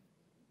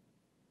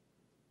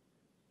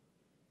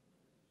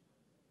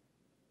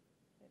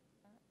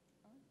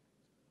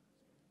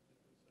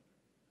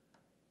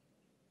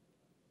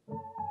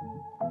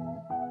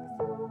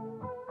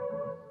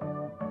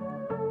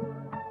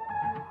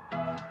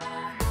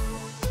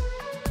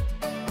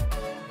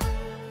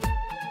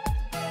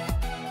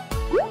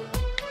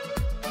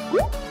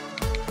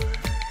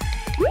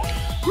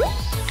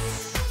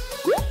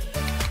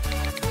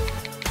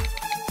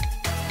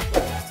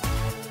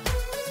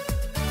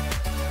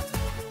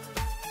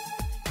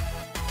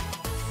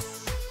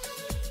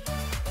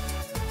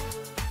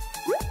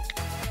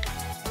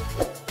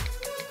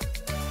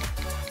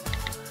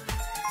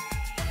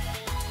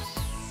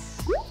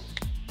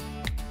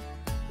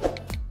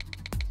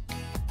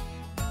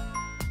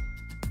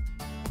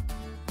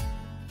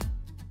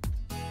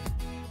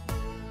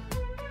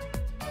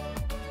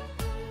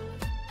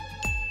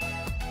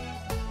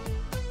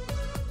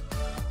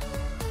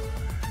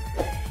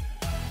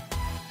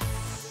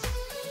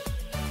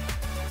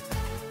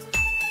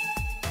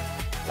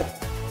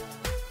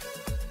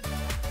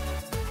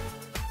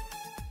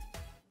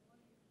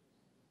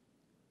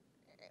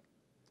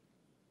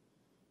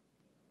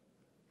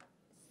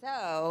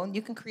 So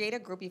you can create a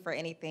groupie for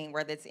anything,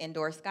 whether it's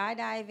indoor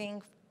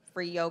skydiving,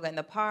 free yoga in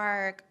the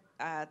park,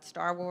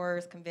 Star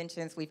Wars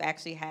conventions. We've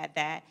actually had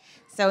that.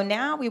 So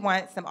now we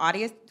want some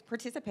audience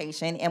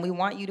participation, and we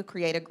want you to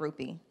create a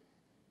groupie.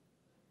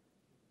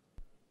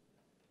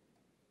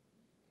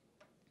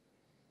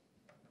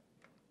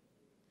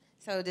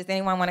 So does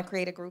anyone want to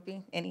create a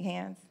groupie? Any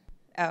hands?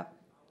 Oh.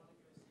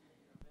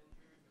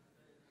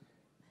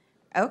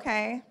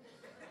 Okay.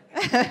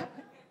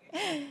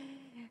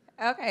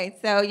 Okay,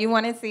 so you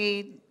want to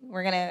see,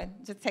 we're going to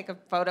just take a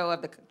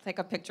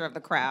picture of the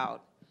crowd,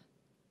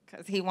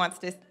 because he wants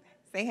to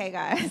say, hey,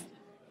 guys.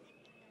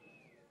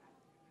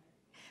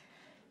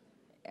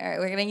 All right,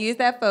 we're going to use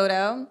that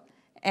photo,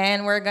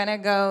 and we're going to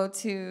go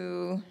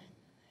to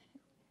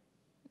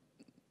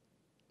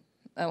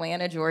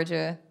Atlanta,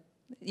 Georgia.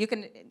 You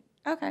can,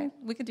 okay,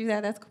 we could do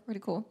that. That's pretty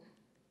cool.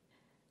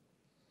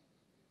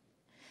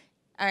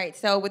 All right,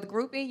 so with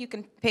groupie, you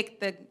can pick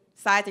the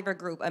size of your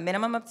group, a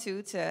minimum of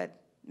 2 to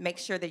make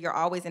sure that you're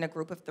always in a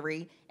group of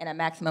 3, and a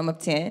maximum of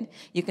 10.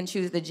 You can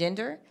choose the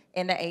gender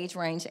and the age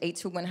range, 18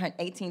 to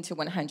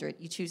 100.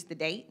 You choose the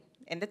date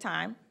and the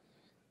time.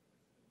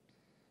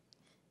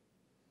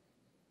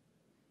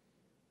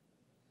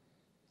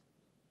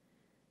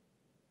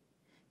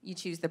 You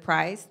choose the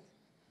price.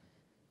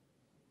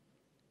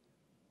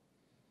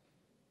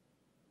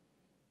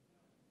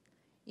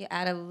 You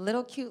add a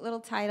little cute little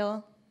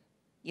title.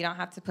 You don't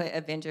have to put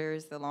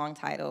Avengers, the long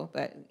title,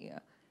 but yeah.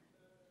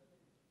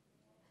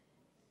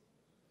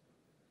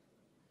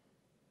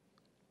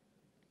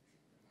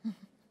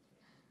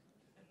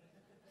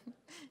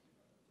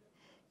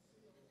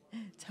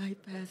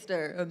 Type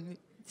faster,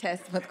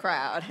 test with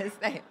crowd.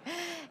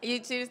 You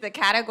choose the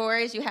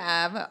categories. You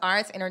have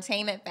arts,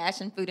 entertainment,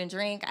 fashion, food and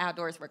drink,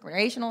 outdoors,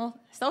 recreational,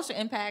 social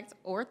impact,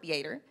 or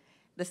theater.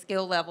 The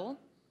skill level.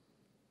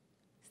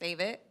 Save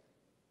it.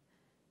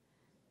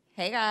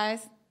 Hey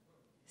guys,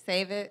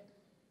 save it.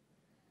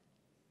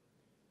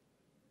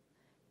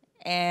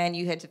 And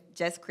you had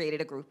just created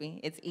a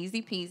groupie. It's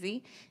easy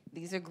peasy.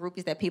 These are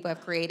groupies that people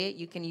have created.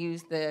 You can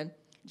use the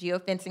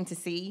geofencing to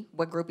see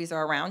what groupies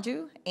are around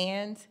you,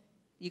 and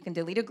you can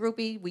delete a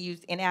groupie. We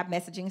use in-app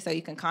messaging so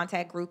you can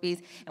contact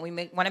groupies, and we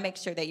want to make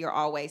sure that you're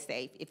always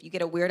safe. If you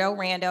get a weirdo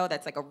rando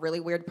that's like a really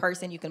weird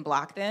person, you can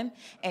block them,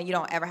 and you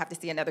don't ever have to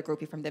see another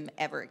groupie from them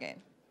ever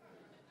again.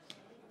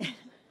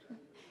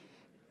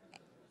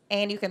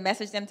 And you can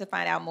message them to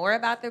find out more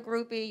about the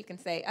groupie. You can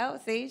say, oh,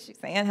 see, she's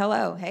saying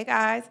hello. Hey,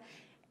 guys.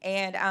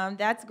 And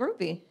that's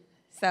groupie.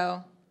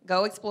 So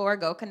go explore,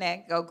 go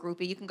connect, go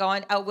groupie. You can go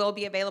on, will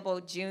be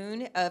available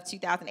June of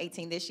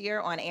 2018 this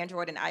year on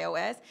Android and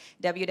iOS,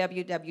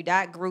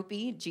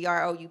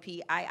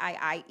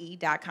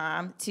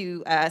 www.groupie.com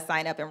to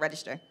sign up and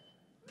register.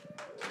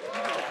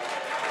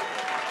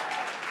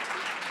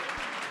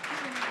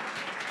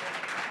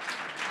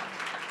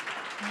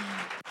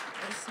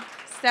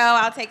 So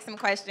I'll take some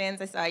questions.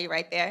 I saw you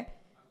right there.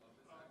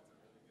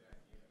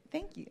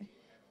 Thank you.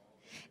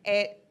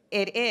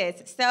 It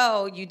is.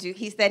 So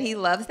he said he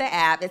loves the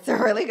app. It's a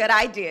really good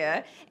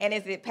idea. And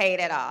is it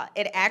paid at all?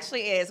 It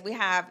actually is. We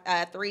have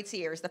 3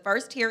 tiers. The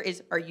first tier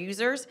are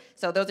users.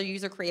 So those are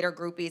user creator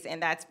groupies,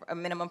 and that's a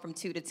minimum from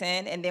 2 to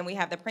 10. And then we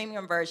have the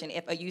premium version.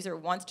 If a user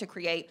wants to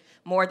create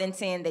more than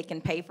 10, they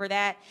can pay for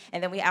that.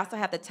 And then we also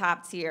have the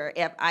top tier.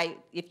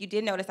 If you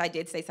did notice, I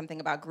did say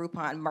something about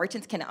Groupon.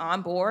 Merchants can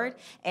onboard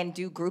and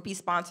do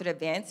groupie-sponsored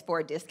events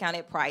for a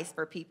discounted price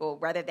for people,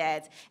 whether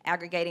that's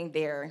aggregating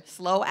their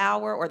slow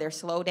hour or their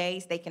slow days.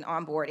 They can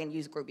onboard and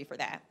use Groupie for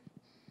that.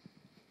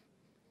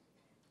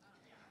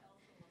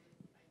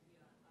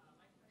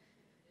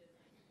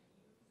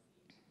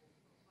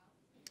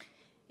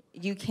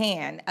 You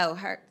can. Oh,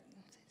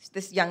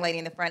 this young lady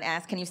in the front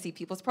asked, can you see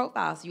people's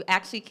profiles? You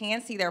actually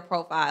can see their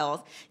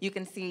profiles. You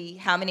can see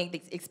how many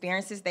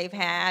experiences they've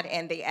had,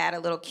 and they add a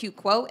little cute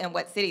quote and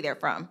what city they're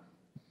from.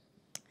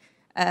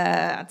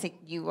 I'll take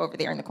you over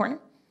there in the corner.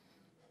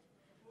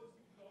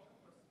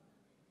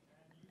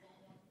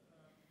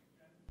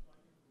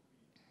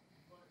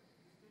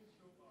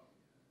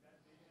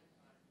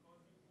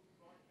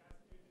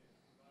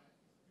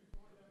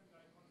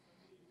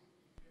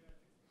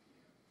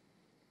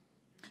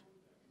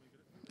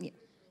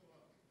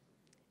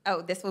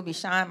 Oh, this will be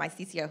Sean, my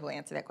CCO, who will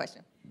answer that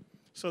question.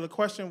 So the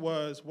question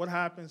was, what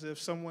happens if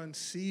someone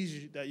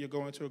sees that you're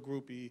going to a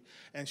groupie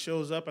and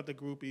shows up at the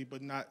groupie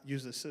but not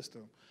use the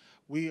system?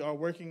 We are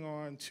working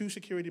on 2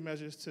 security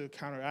measures to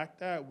counteract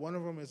that. One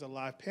of them is a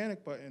live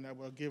panic button that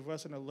will give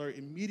us an alert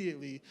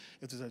immediately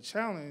if there's a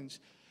challenge,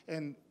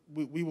 and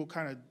we will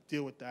kind of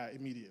deal with that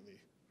immediately.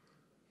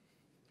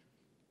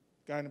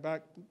 Guy in the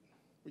back,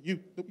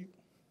 you.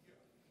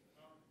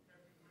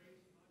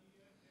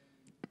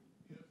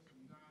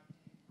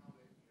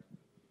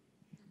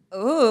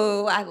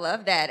 Ooh, I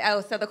love that.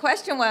 Oh, so the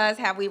question was,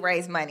 have we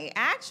raised money?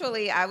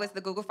 Actually, I was the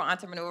Google for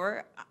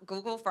Entrepreneurs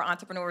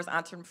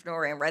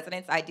Entrepreneur in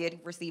Residence. I did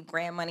receive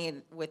grant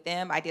money with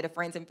them. I did a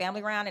friends and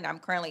family round, and I'm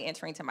currently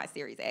entering to my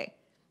Series A.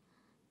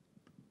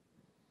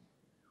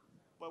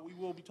 But we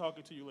will be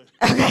talking to you later.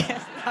 Okay,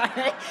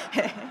 sorry.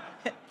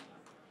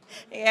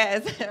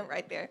 Yes,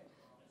 right there.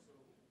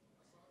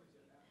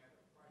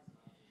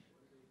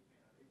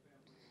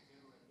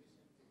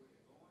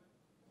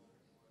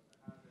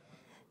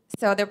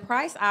 So the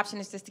price option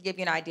is just to give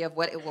you an idea of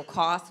what it will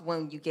cost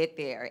when you get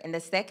there. In the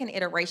second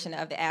iteration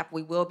of the app,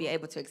 we will be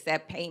able to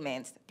accept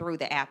payments through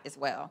the app as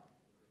well.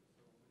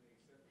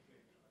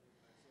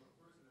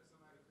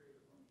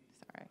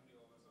 Sorry.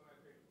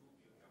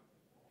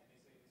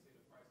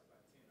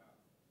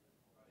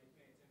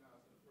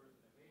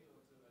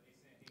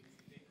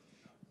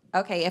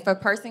 Okay, if a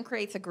person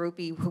creates a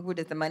groupie, who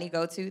does the money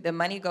go to? The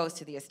money goes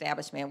to the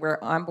establishment. We're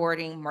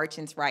onboarding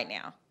merchants right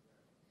now.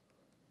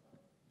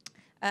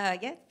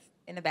 Yes,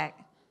 in the back.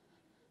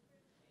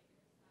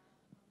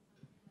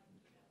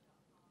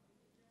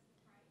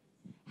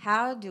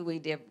 How do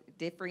we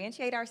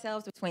differentiate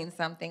ourselves between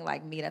something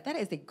like Meetup? That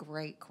is a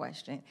great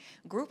question.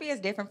 Groupie is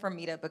different from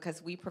Meetup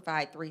because we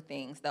provide three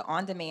things: the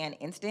on-demand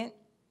instant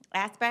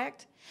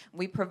aspect,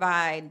 we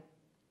provide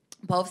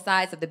both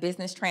sides of the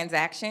business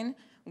transaction,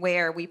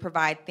 where we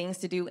provide things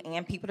to do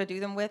and people to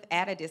do them with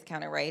at a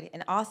discounted rate.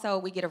 And also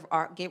we get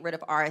rid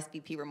of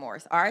RSVP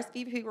remorse.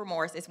 RSVP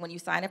remorse is when you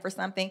sign up for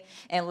something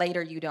and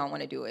later you don't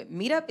want to do it.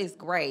 Meetup is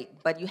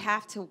great, but you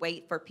have to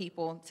wait for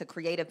people to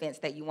create events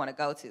that you want to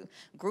go to.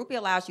 Groupie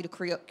allows you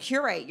to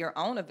curate your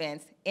own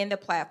events in the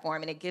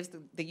platform, and it gives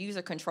the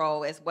user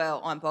control as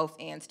well on both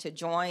ends to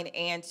join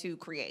and to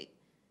create.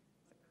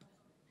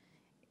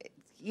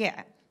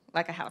 Yeah,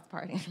 like a house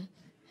party.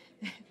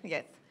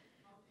 Yes.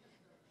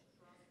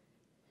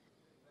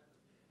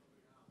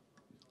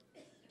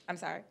 I'm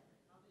sorry?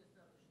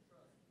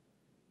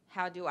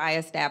 How do I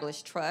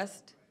establish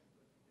trust?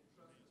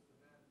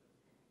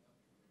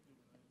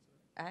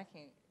 I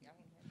can't.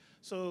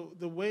 So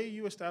the way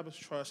you establish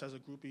trust as a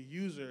groupie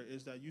user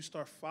is that you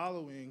start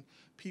following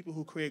people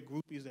who create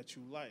groupies that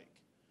you like.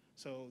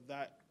 So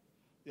that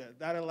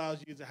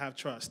allows you to have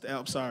trust.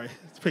 I'm sorry,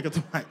 let's pick up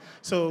the mic.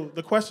 So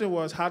the question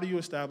was, how do you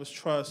establish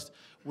trust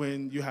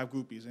when you have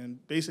groupies? And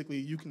basically,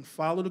 you can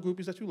follow the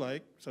groupies that you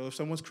like. So if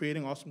someone's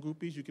creating awesome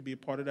groupies, you can be a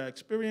part of that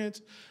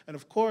experience. And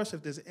of course,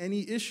 if there's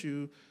any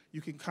issue,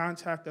 you can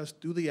contact us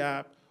through the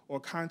app or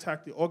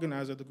contact the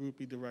organizer of the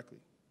groupie directly.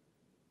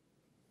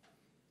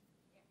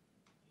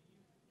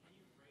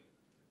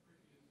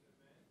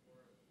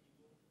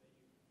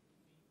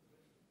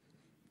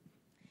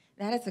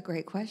 That is a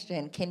great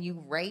question. Can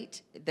you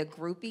rate the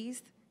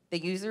groupies, the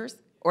users,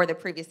 or the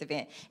previous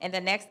event? And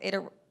the next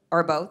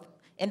or both?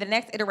 In the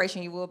next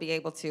iteration, you will be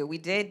able to. We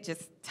did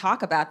just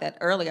talk about that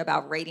earlier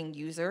about rating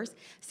users.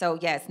 So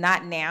yes,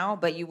 not now,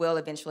 but you will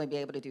eventually be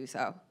able to do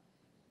so.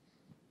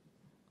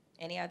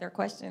 Any other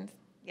questions?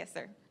 Yes,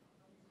 sir.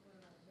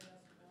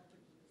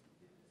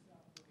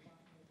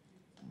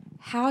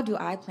 How do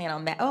I plan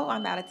on that? Oh,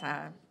 I'm out of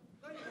time.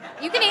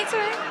 You can answer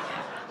it.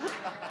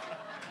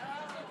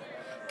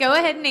 Go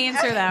ahead and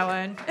answer that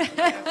one.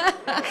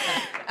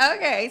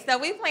 Okay, so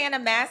we plan to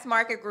mass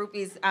market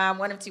groupies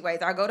one of two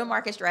ways. Our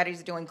go-to-market strategy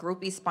is doing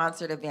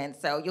groupie-sponsored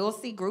events. So you'll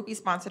see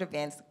groupie-sponsored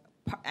events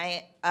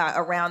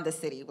around the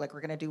city. Like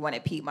we're going to do one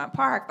at Piedmont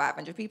Park,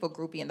 500 people,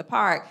 groupie in the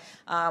park,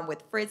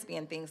 with Frisbee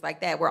and things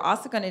like that. We're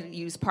also going to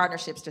use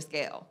partnerships to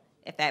scale,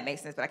 if that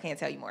makes sense. But I can't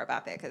tell you more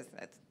about that because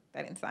that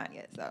didn't sign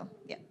yet. So,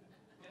 yeah.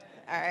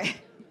 All right.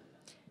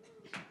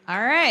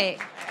 All right.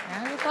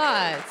 Round of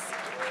applause.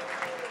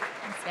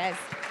 Thanks, guys.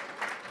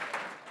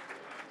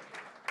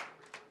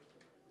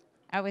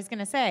 I was going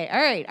to say,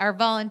 all right, our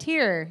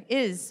volunteer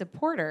is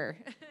Supporter.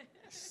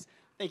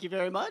 Thank you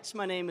very much.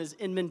 My name is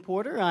Inman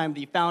Porter. I'm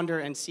the founder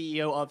and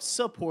CEO of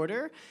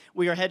Supporter.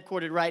 We are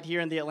headquartered right here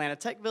in the Atlanta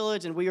Tech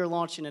Village, and we are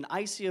launching an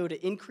ICO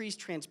to increase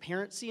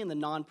transparency in the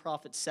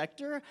nonprofit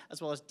sector,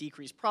 as well as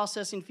decrease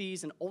processing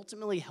fees, and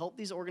ultimately help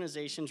these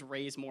organizations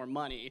raise more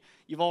money.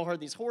 You've all heard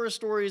these horror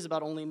stories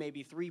about only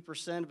maybe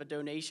 3% of a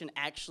donation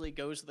actually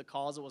goes to the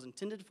cause it was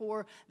intended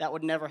for. That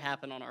would never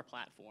happen on our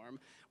platform.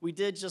 We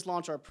did just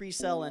launch our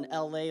pre-sale in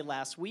LA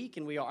last week,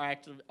 and we are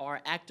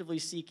actively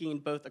seeking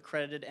both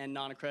accredited and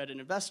non-accredited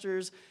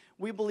investors.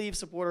 We believe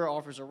Supporter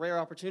offers a rare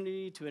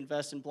opportunity to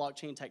invest in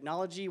blockchain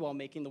technology while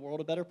making the world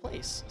a better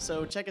place.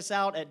 So check us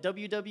out at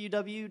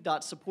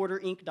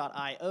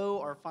www.supporterinc.io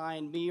or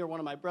find me or one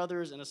of my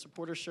brothers in a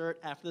Supporter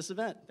shirt after this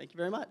event. Thank you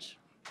very much.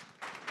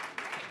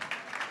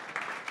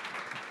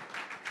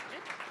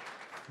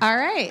 All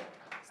right.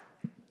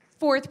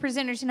 Fourth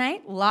presenter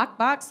tonight,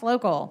 Lockbox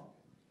Local.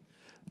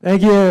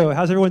 Thank you.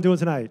 How's everyone doing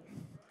tonight?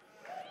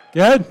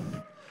 Good?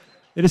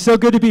 It is so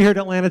good to be here at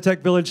Atlanta Tech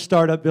Village,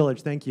 Startup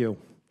Village. Thank you.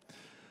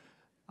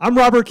 I'm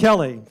Robert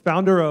Kelly,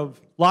 founder of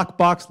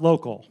Lockbox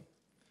Local.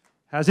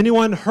 Has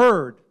anyone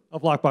heard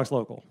of Lockbox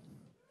Local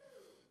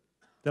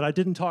that I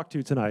didn't talk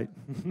to tonight?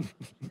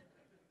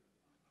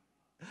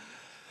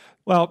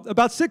 Well,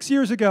 about 6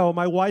 years ago,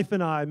 my wife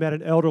and I met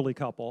an elderly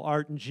couple,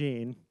 Art and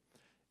Jean,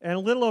 and a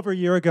little over a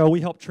year ago, we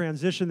helped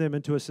transition them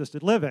into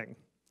assisted living.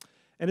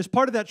 And as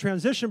part of that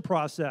transition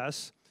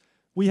process,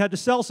 we had to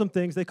sell some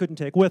things they couldn't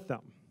take with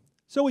them.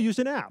 So we used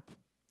an app.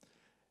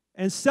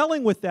 And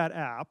selling with that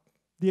app,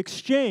 the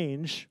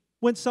exchange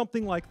went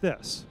something like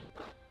this.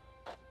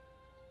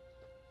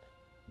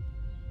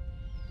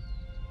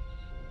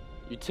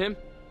 You Tim?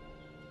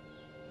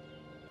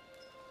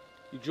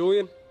 You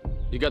Julian?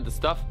 You got the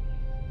stuff?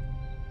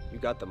 You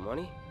got the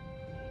money?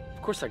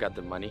 Of course I got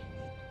the money.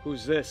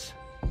 Who's this?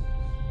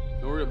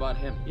 Don't worry about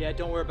him. Yeah,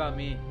 don't worry about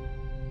me.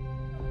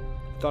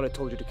 Thought I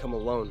told you to come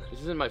alone. This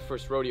isn't my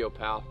first rodeo,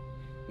 pal.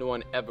 No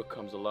one ever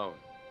comes alone.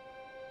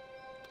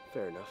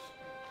 Fair enough.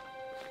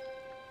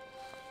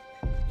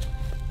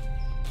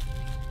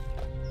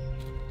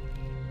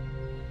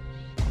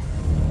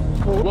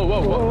 Whoa, whoa,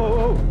 whoa,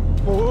 whoa,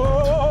 whoa,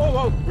 whoa,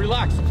 whoa,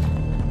 relax.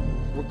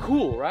 We're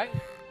cool, right?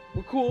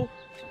 We're cool.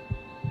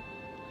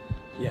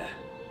 Yeah,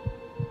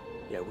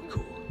 we're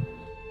cool.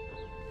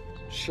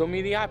 Show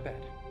me the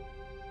iPad.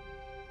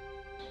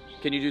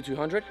 Can you do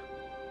 200?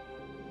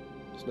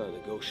 It's not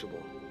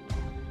negotiable.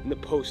 In the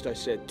post, I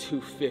said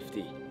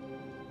 250.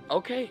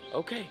 Okay,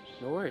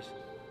 no worries.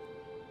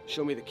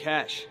 Show me the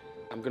cash.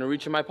 I'm gonna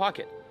reach in my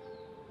pocket.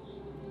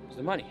 Where's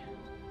the money?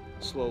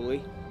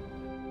 Slowly.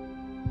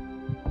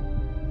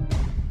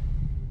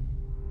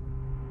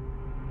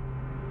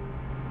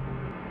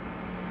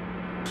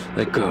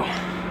 Let go.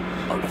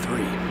 On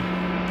 3.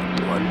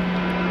 1,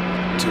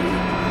 2,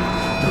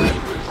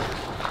 3.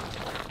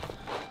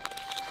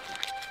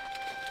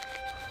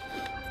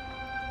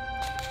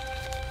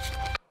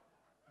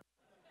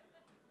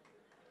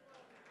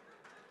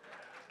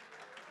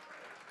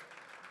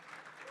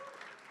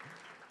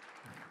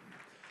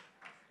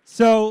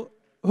 So,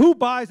 who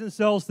buys and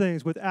sells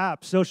things with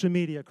apps, social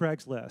media,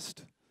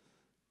 Craigslist?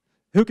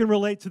 Who can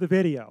relate to the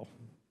video?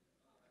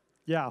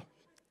 Yeah.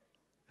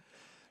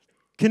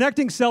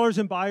 Connecting sellers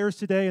and buyers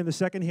today in the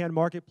secondhand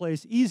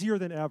marketplace easier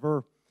than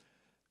ever.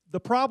 The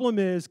problem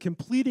is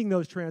completing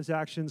those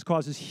transactions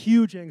causes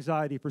huge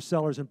anxiety for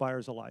sellers and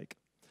buyers alike.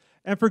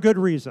 And for good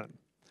reason.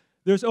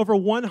 There's over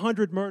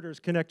 100 murders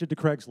connected to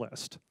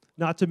Craigslist,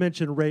 not to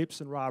mention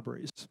rapes and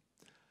robberies.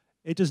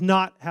 It does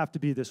not have to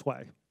be this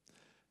way.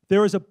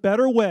 There is a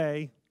better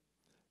way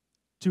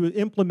to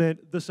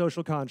implement the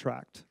social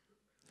contract.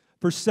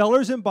 For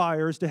sellers and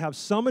buyers to have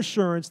some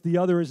assurance the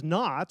other is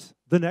not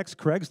the next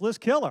Craigslist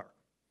killer.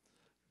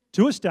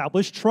 To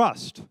establish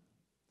trust.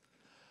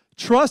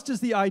 Trust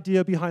is the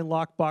idea behind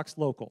Lockbox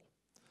Local,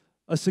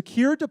 a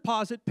secure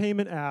deposit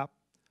payment app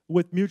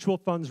with mutual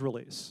funds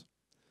release.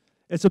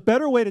 It's a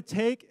better way to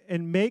take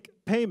and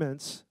make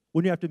payments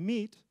when you have to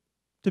meet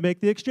to make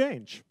the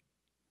exchange.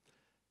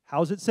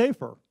 How's it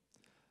safer?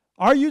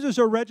 Our users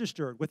are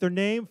registered with their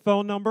name,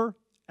 phone number,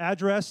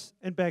 address,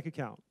 and bank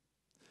account.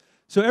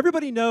 So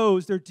everybody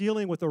knows they're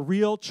dealing with a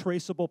real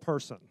traceable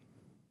person.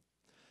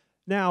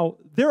 Now,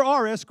 there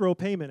are escrow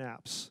payment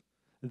apps.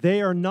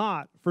 They are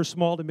not for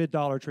small to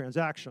mid-dollar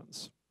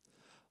transactions.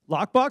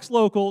 Lockbox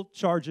Local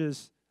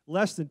charges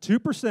less than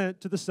 2%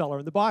 to the seller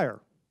and the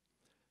buyer.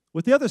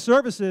 With the other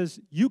services,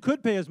 you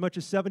could pay as much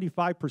as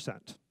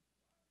 75%.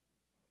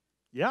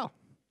 Yeah.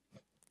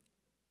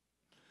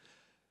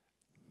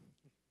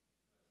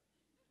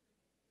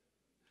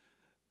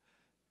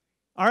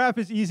 Our app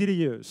is easy to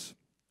use.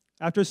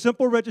 After a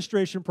simple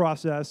registration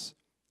process,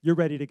 you're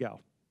ready to go.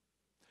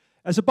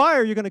 As a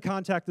buyer, you're going to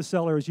contact the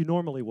seller as you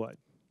normally would.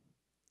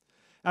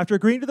 After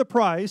agreeing to the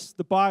price,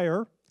 the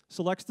buyer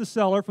selects the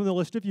seller from the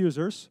list of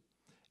users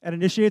and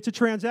initiates a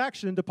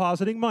transaction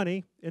depositing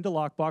money into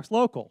Lockbox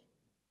Local.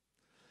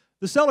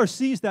 The seller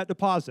sees that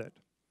deposit.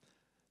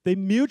 They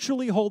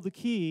mutually hold the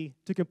key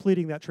to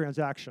completing that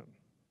transaction.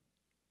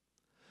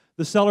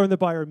 The seller and the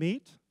buyer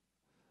meet.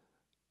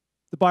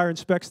 The buyer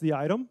inspects the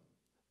item.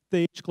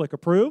 They each click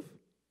approve,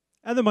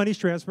 and the money's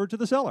transferred to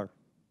the seller.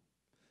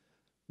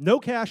 No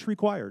cash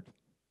required.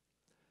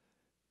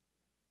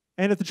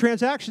 And if the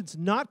transaction's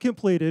not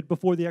completed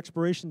before the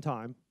expiration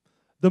time,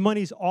 the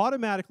money's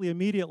automatically,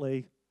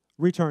 immediately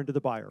returned to the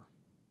buyer.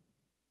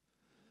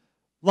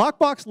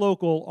 Lockbox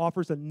Local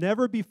offers a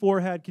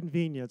never-before-had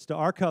convenience to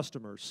our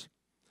customers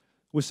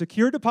with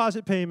secure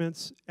deposit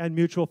payments and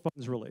mutual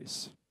funds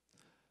release.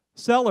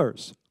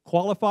 Sellers,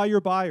 qualify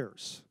your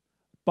buyers.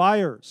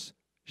 Buyers,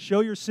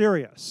 show you're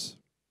serious.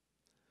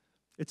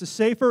 It's a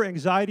safer,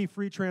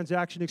 anxiety-free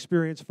transaction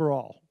experience for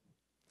all.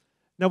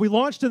 Now, we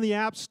launched in the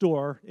App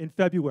Store in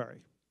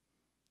February,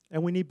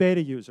 and we need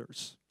beta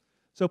users.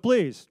 So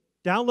please,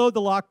 download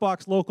the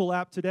Lockbox Local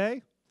app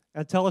today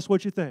and tell us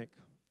what you think.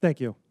 Thank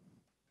you.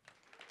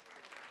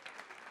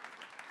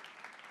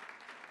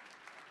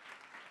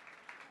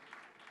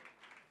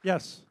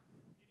 Yes.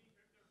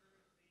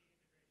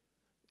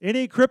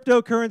 Any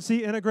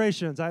cryptocurrency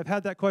integrations? I've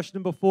had that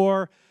question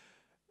before.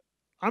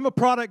 I'm a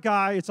product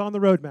guy. It's on the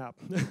roadmap.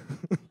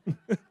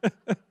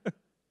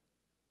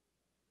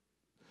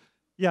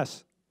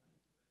 Yes.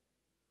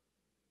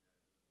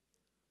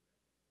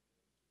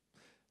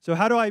 So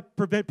how do I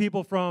prevent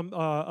people from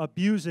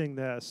abusing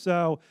this?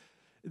 So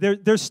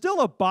there's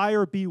still a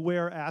buyer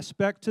beware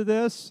aspect to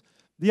this.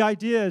 The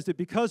idea is that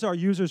because our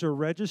users are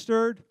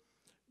registered,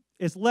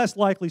 it's less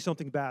likely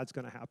something bad's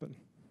going to happen.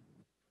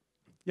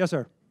 Yes,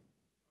 sir.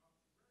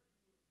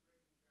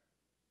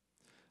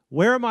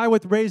 Where am I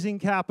with raising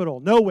capital?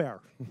 Nowhere.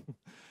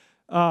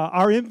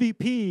 Our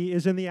MVP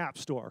is in the App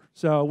Store.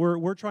 So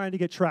we're trying to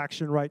get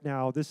traction right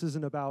now. This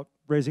isn't about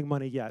raising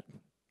money yet.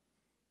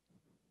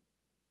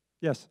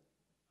 Yes?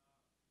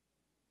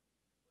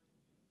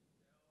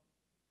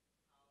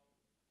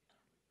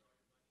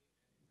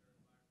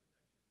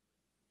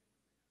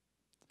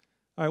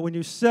 All right, when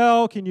you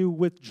sell, can you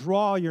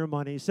withdraw your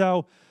money?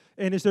 So,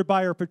 and is there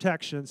buyer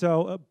protection?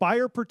 So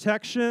buyer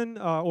protection,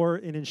 or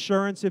an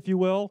insurance, if you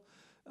will,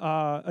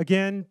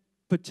 again,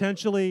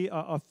 potentially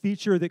a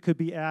feature that could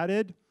be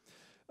added.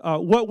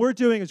 What we're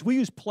doing is we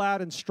use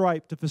Plaid and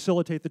Stripe to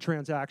facilitate the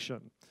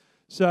transaction.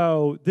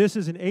 So this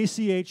is an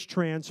ACH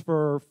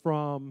transfer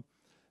from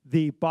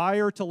the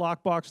buyer to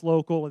Lockbox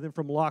Local and then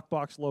from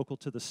Lockbox Local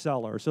to the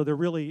seller. So there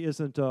really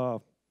isn't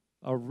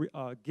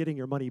getting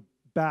your money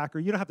back, or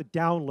you don't have to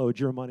download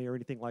your money or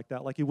anything like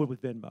that like you would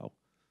with Venmo.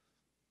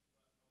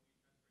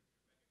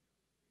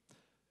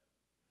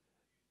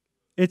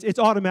 It's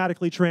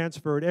automatically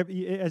transferred.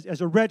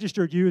 As a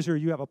registered user,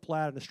 you have a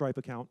Plaid and a Stripe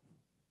account.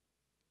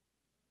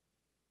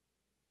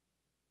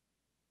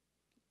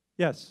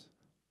 Yes?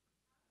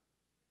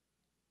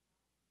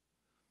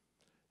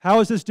 How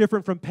is this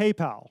different from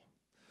PayPal?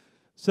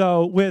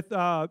 So with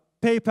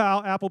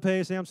PayPal, Apple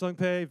Pay, Samsung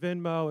Pay,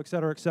 Venmo, et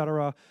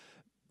cetera,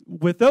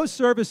 with those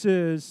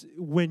services,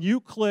 when you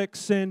click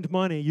send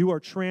money, you are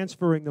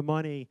transferring the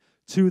money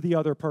to the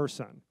other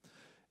person.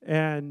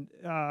 And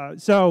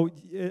so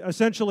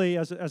essentially,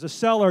 as a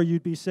seller,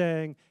 you'd be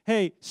saying,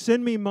 hey,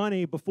 send me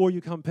money before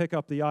you come pick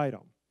up the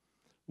item,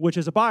 which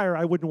as a buyer,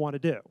 I wouldn't want to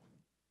do.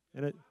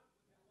 And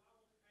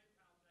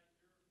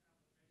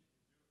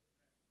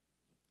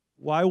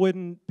why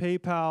wouldn't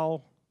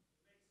PayPal?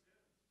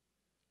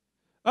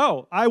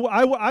 Oh,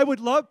 I would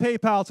love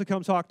PayPal to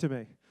come talk to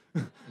me.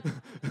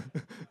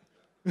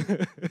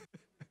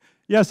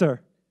 Yes, sir.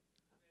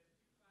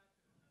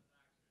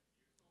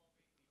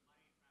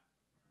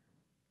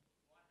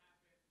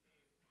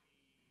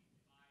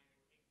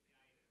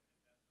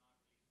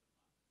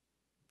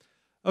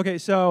 Okay,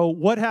 so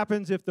what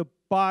happens if the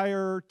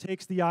buyer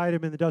takes the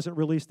item and doesn't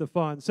release the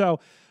funds? So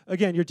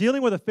again, you're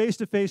dealing with a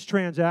face-to-face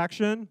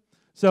transaction.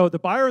 So the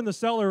buyer and the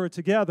seller are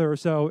together,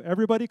 so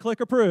everybody click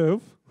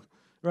approve,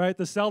 right?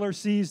 The seller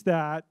sees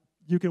that,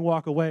 you can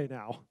walk away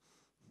now.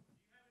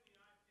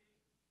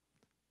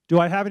 Do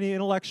I have any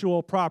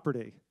intellectual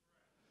property?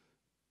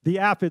 The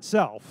app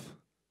itself.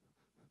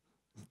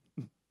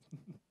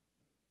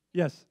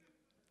 Yes?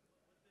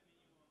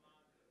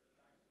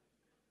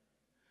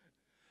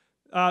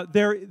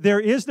 There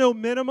is no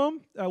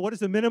minimum. What is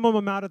the minimum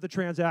amount of the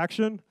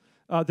transaction?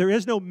 There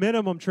is no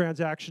minimum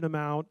transaction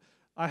amount.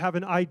 I have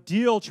an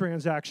ideal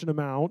transaction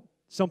amount,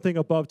 something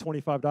above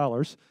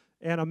 $25,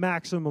 and a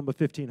maximum of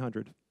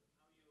 $1,500.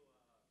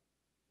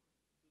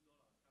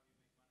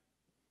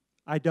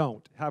 I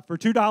don't. For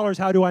 $2,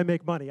 how do I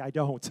make money? I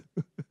don't.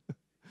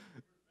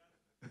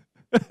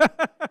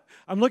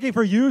 I'm looking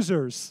for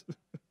users.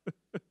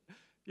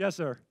 Yes,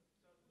 sir.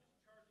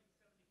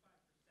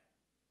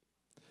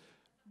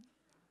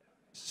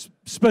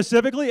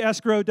 Specifically,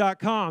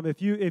 escrow.com.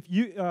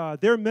 If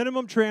their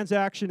minimum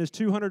transaction is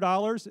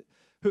 $200,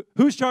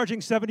 who's charging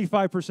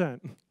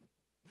 75%?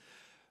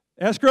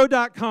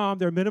 Escrow.com,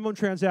 their minimum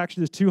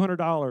transaction is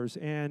 $200,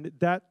 and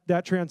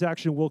that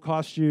transaction will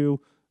cost you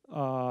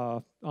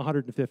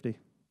 $150.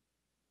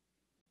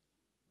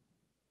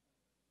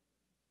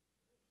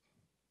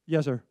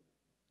 Yes, sir.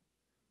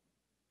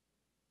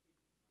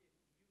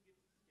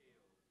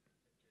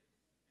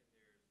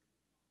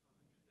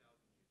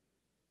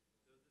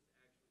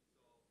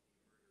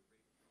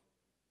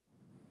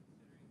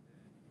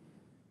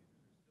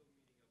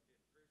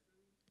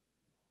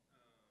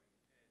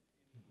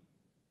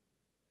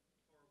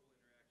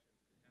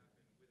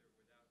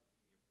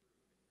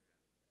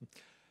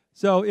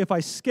 So if I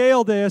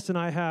scale this and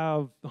I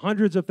have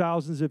hundreds of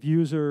thousands of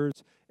users,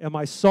 am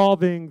I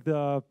solving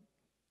the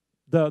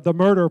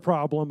murder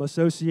problem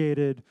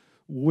associated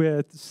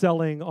with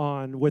selling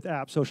with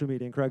apps, social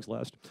media, and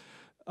Craigslist?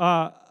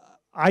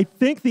 I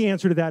think the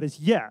answer to that is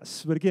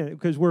yes, but again,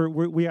 because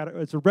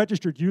it's a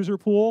registered user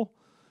pool,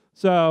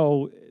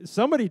 so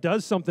somebody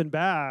does something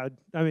bad.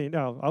 I mean,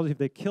 no, obviously if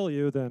they kill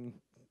you, then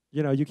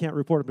you can't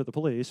report them to the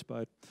police,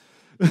 but.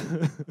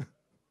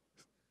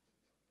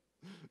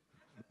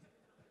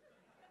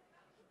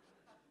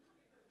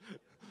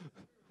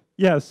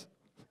 Yes.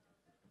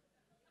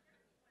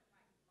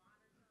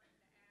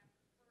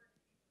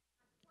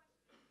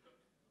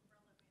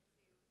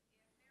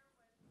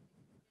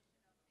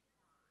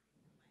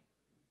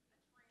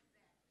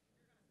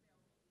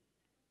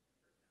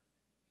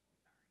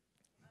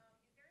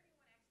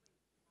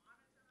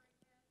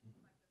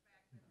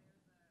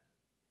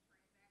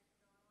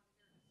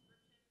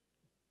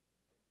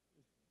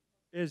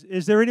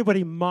 Is there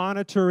anybody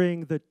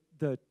monitoring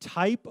the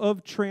type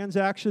of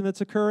transaction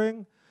that's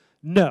occurring?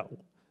 No.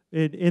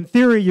 In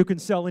theory, you can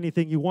sell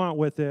anything you want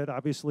with it.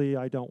 Obviously,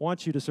 I don't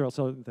want you to sell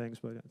certain things,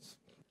 but it's.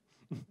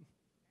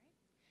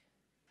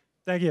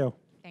 Thank you.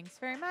 Thanks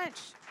very much.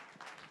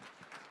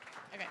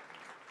 Okay.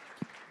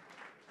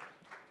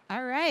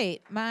 All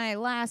right, my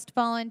last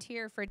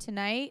volunteer for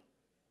tonight,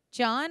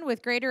 John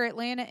with Greater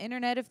Atlanta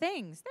Internet of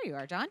Things. There you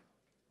are, John.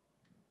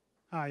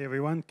 Hi,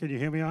 everyone. Can you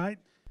hear me all right?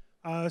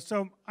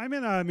 So I'm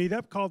in a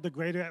meetup called the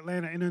Greater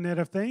Atlanta Internet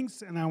of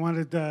Things, and I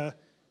wanted to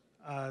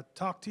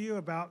talk to you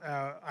about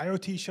our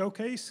IoT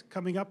Showcase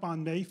coming up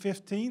on May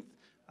 15th.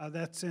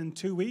 That's in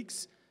 2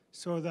 weeks.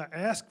 So the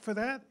ask for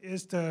that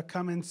is to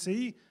come and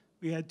see.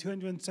 We had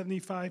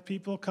 275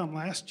 people come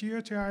last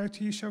year to our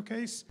IoT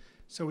Showcase,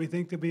 so we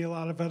think there'll be a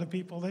lot of other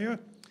people there.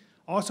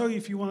 Also,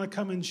 if you want to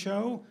come and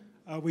show,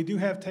 we do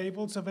have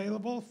tables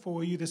available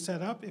for you to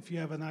set up if you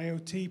have an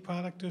IoT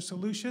product or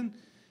solution.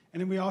 And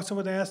then we also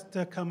would ask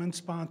to come and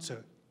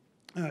sponsor.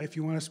 If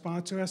you want to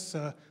sponsor us,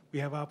 we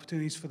have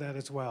opportunities for that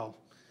as well.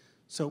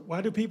 So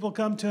why do people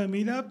come to a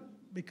meetup?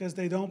 Because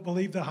they don't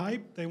believe the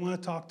hype. They want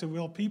to talk to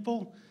real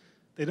people.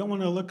 They don't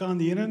want to look on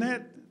the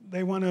internet.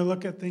 They want to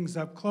look at things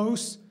up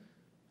close.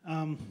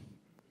 What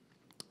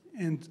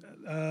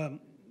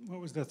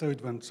was the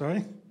third one?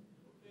 Sorry.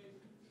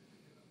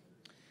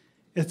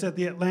 It's at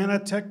the Atlanta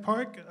Tech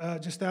Park,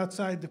 just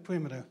outside the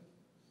perimeter.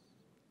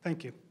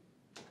 Thank you.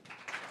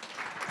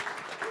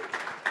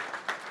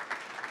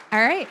 All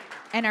right,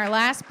 and our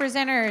last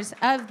presenters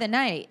of the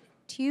night,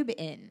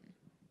 TubeIn.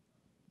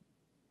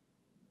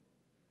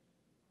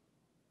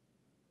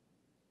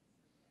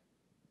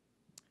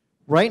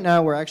 Right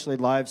now, we're actually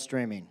live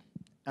streaming.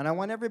 And I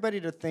want everybody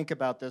to think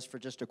about this for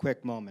just a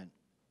quick moment.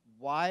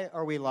 Why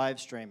are we live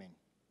streaming?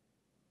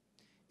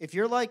 If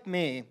you're like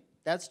me,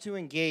 that's to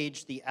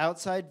engage the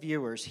outside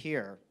viewers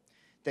here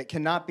that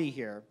cannot be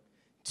here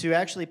to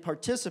actually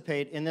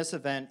participate in this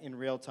event in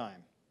real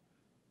time.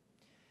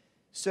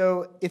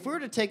 So if we were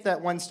to take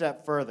that one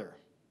step further,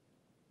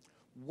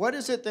 what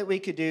is it that we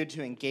could do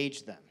to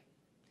engage them,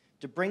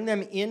 to bring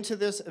them into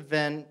this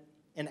event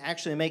and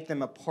actually make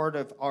them a part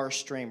of our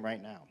stream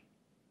right now?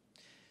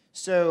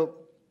 So,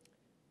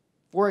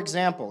 for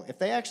example, if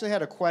they actually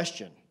had a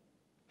question,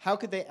 how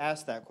could they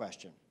ask that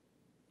question?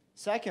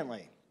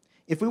 Secondly,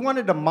 if we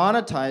wanted to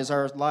monetize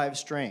our live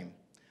stream,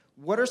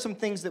 what are some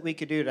things that we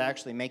could do to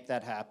actually make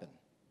that happen?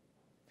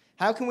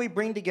 How can we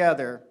bring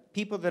together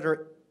people that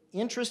are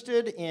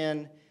interested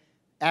in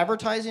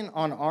advertising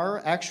on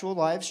our actual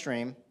live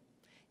stream,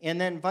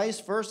 and then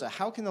vice versa,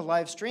 how can the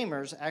live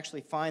streamers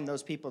actually find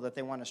those people that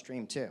they want to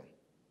stream to?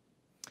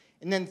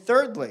 And then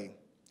thirdly,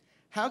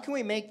 how can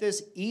we make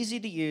this easy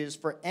to use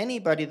for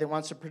anybody that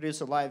wants to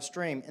produce a live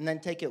stream and then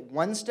take it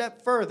one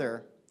step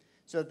further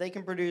so that they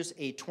can produce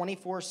a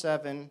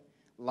 24/7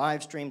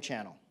 live stream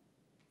channel?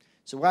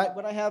 So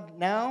what I have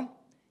now,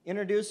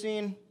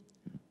 introducing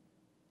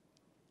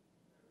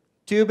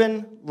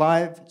TubeIn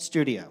Live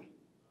Studio.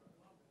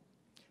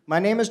 My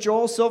name is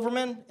Joel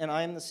Silverman, and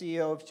I am the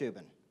CEO of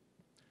TubeIn.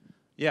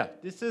 Yeah,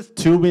 this is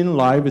TubeIn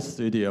Live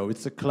Studio.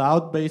 It's a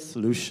cloud-based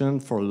solution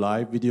for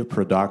live video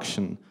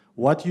production.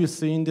 What you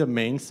see in the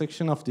main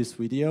section of this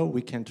video,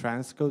 we can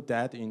transcode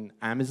that in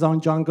Amazon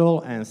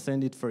Jungle and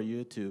send it for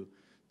you to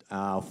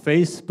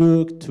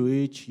Facebook,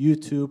 Twitch,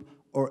 YouTube,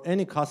 or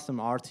any custom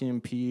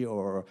RTMP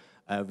or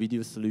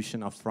video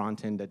solution of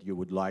front end that you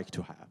would like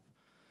to have.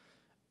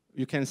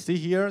 You can see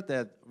here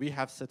that we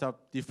have set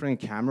up different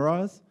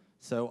cameras.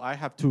 So I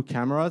have 2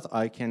 cameras.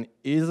 I can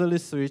easily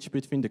switch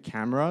between the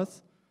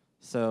cameras.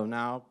 So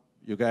now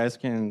you guys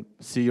can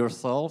see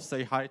yourself,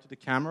 say hi to the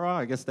camera.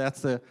 I guess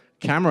that's the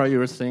camera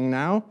you're seeing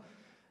now.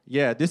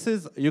 Yeah, this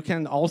is, you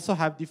can also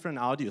have different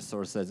audio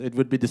sources. It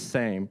would be the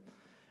same.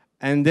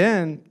 And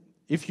then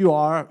if you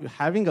are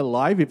having a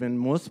live event,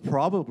 most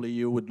probably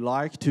you would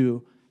like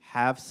to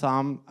have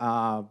some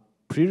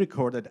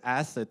pre-recorded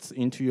assets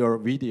into your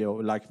video,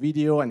 like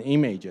video and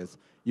images.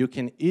 You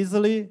can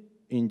easily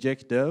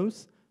inject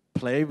those,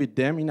 play with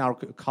them in our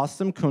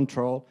custom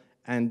control,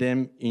 and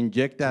then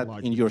inject that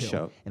in your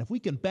show. And if we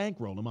can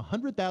bankroll him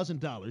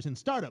 $100,000 in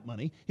startup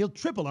money, he'll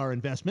triple our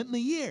investment in a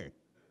year.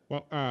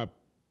 Well,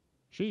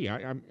 gee,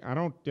 I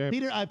don't...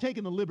 Peter, I've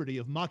taken the liberty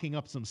of mocking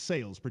up some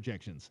sales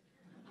projections.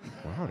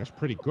 Wow, that's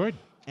pretty good.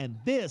 And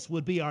this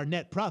would be our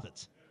net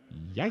profits.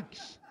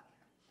 Yikes.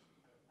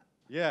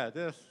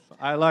 Yeah,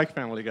 I like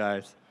Family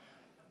Guys.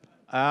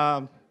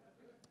 What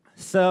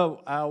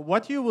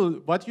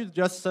you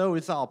just saw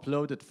is an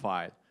uploaded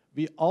file.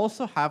 We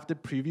also have the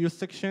preview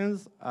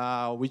sections,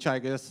 which I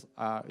guess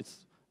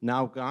it's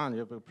now gone.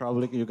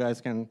 You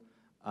guys can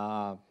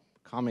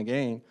come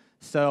again.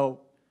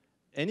 So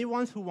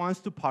anyone who wants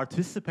to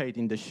participate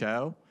in the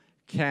show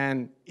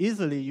can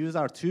easily use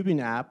our TubeIn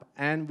app,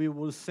 and we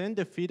will send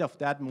the feed of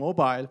that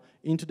mobile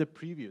into the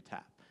preview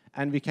tab.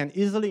 And we can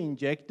easily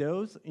inject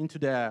those into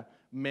the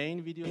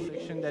main video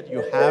section that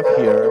you have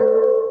here.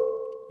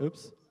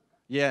 Oops.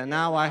 Yeah,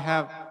 now I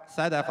have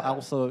Sadaf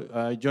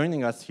also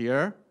joining us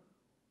here.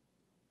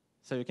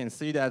 So you can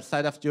see that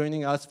Sadaf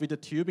joining us with the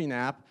TubeIn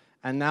app,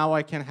 and now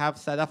I can have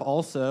Sadaf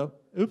also.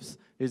 Oops,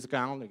 he's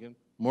gone again.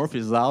 Morph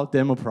is out,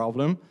 demo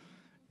problem.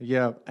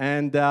 Yeah,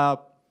 and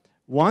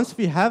once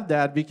we have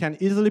that, we can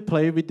easily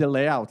play with the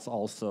layouts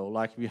also.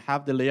 Like we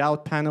have the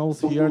layout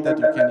panels here that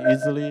you can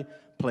easily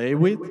play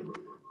with.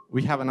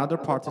 We have another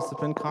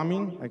participant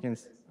coming.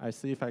 I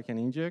see if I can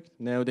inject.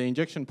 No, the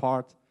injection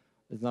part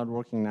is not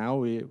working now.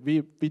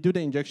 We do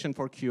the injection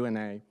for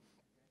Q&A.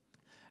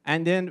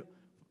 And then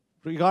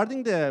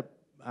Regarding the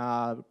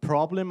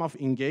problem of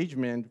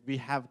engagement, we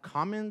have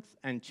comments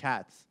and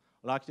chats,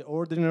 like the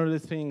ordinary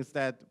things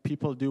that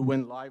people do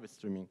when live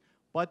streaming.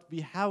 But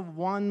we have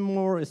one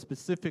more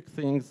specific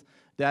things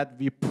that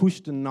we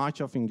push the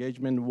notch of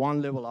engagement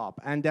one level up,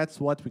 and that's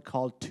what we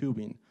call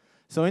tubing.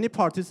 So any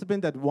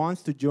participant that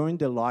wants to join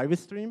the live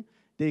stream,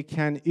 they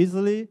can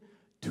easily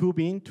tube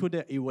into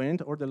the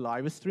event or the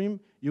live stream.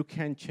 You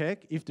can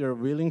check if they're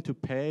willing to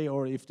pay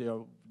or if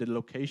they're the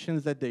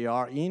locations that they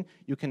are in.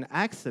 You can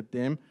accept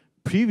them,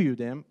 preview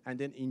them, and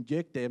then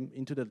inject them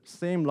into the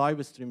same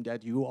live stream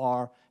that you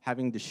are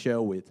having the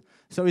show with.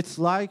 So it's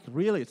like,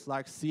 really, it's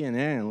like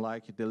CNN,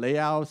 like the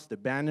layouts, the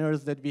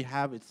banners that we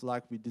have, it's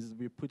like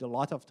we put a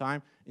lot of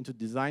time into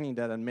designing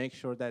that and make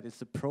sure that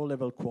it's a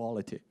pro-level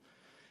quality.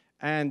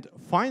 And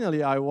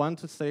finally, I want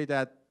to say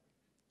that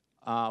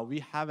we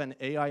have an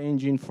AI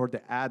engine for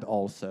the ad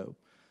also.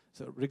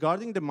 So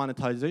regarding the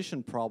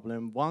monetization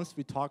problem, once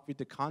we talk with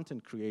the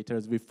content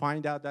creators, we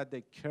find out that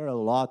they care a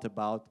lot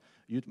about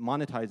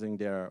monetizing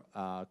their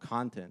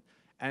content.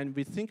 And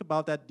we think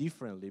about that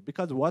differently,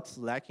 because what's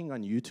lacking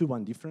on YouTube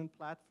on different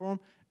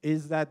platforms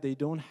is that they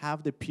don't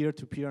have the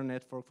peer-to-peer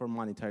network for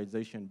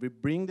monetization. We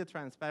bring the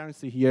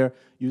transparency here.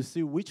 You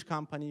see which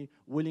company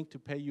willing to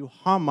pay you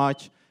how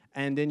much,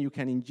 and then you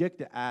can inject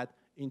the ad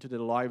into the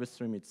live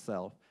stream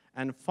itself.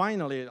 And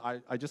finally,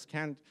 I just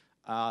can't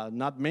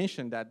not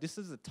mention that this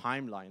is a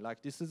timeline.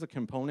 Like, this is a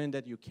component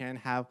that you can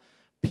have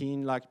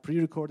pin like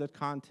pre-recorded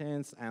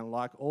contents and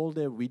like all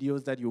the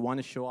videos that you want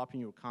to show up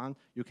in your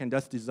you can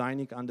just design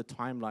it on the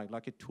timeline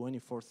like a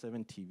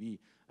 24/7 TV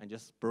and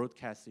just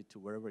broadcast it to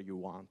wherever you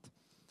want.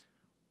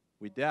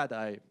 With that, Go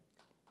ahead.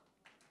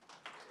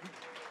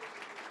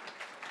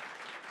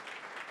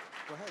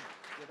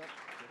 Get up.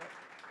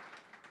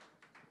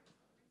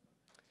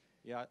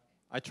 Yeah,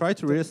 I try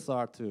to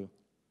restart too.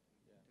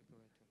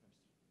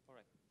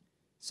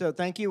 So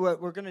thank you.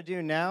 What we're going to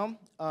do now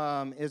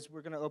is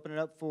we're going to open it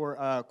up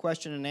for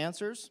question and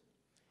answers.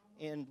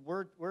 And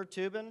we're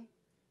tubing.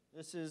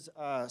 This is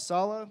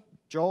Sala,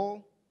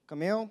 Joel,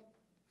 Camille,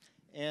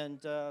 and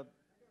go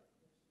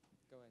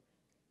ahead.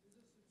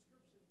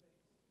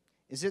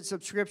 Is it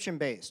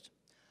subscription-based?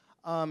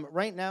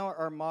 Right now,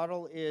 our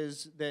model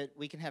is that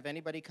we can have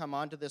anybody come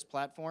onto this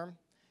platform.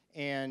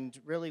 And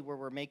really where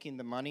we're making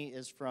the money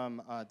is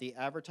from the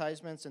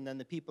advertisements and then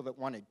the people that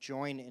want to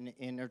join and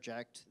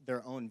interject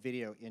their own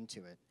video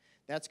into it.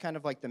 That's kind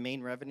of like the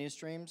main revenue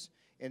streams.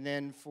 And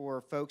then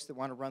for folks that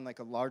want to run like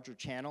a larger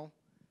channel,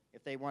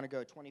 if they want to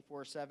go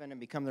 24/7 and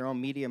become their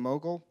own media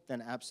mogul,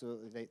 then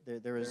absolutely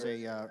there is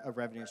a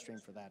revenue stream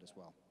for that as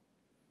well.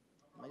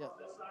 I got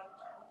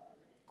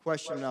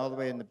question all the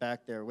way in the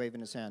back there, waving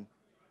his hand.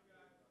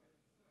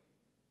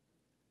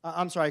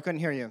 I'm sorry, I couldn't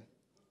hear you.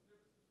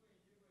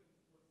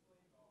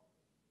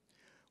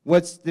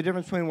 What's the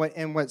difference between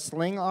what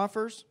Sling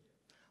offers?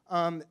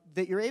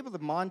 That you're able to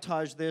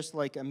montage this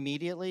like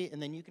immediately, and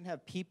then you can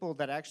have people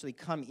that actually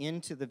come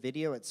into the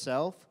video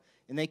itself,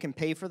 and they can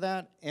pay for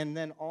that. And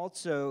then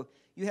also,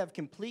 you have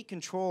complete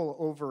control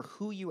over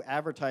who you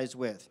advertise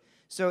with.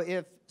 So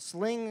if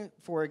Sling,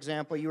 for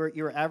example, you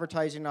were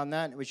advertising on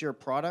that, and it was your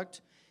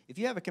product, if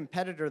you have a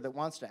competitor that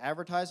wants to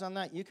advertise on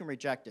that, you can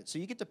reject it. So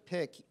you get to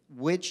pick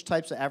which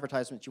types of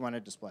advertisements you want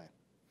to display.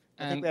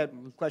 I think we had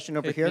a question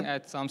over here. Let me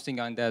add something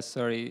on that,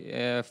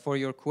 sorry. For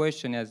your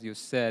question, as you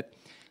said,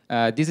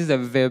 this is a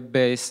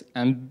web-based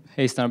and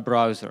based on a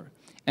browser.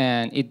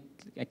 And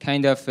it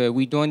kind of,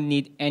 we don't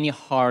need any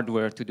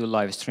hardware to do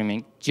live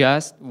streaming,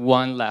 just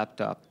one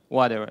laptop,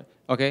 whatever,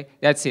 okay?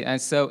 That's it. And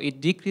so it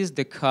decreased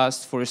the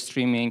cost for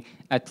streaming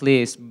at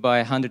least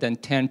by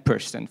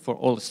 110% for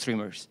all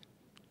streamers.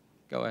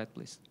 Go ahead,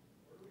 please.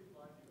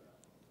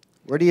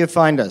 Where do you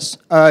find us?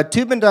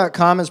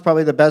 Tubin.com is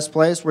probably the best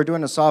place. We're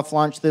doing a soft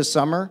launch this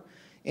summer,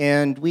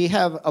 and we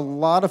have a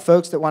lot of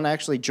folks that want to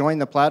actually join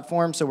the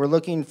platform, so we're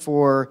looking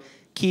for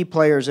key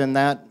players in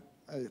that.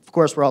 Of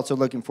course, we're also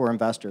looking for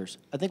investors.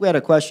 I think we had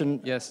a question.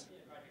 Yes.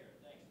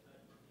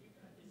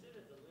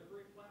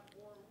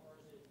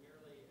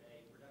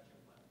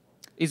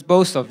 It's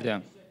both of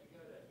them.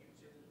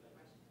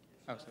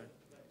 Oh, sorry.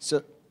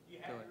 So,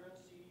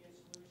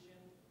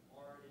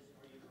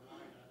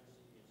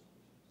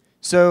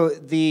 So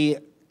the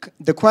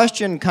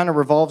question kind of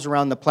revolves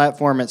around the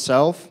platform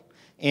itself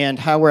and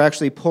how we're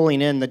actually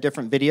pulling in the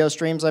different video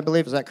streams, I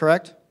believe. Is that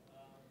correct?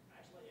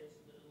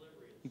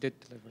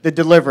 The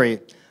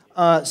delivery.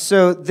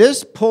 So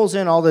this pulls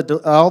in all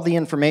the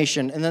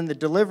information, and then the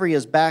delivery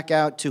is back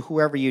out to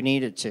whoever you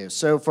need it to.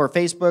 So for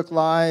Facebook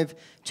Live,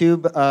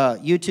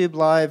 YouTube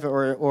Live,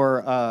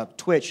 or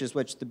Twitch is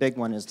which the big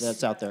one is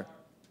that's out there.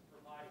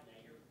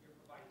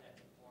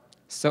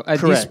 So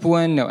at this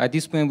point, no. At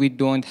this point, we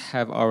don't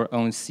have our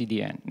own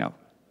CDN, no.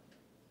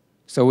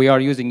 So we are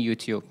using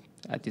YouTube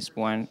at this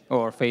point,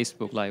 or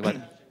Facebook Live. But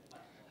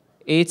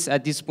it's,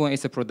 at this point,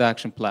 it's a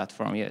production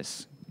platform,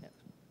 yes.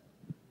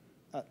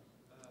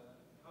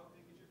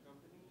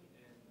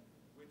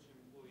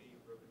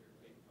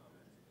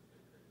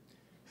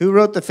 Who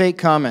wrote the fake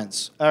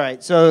comments? All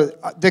right, so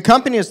the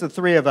company is the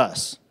three of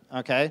us,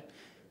 okay?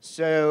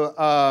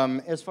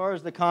 So as far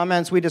as the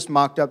comments, we just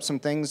mocked up some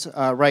things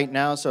right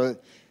now. So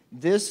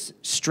this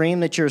stream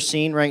that you're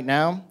seeing right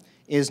now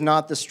is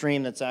not the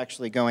stream that's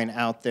actually going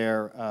out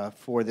there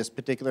for this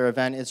particular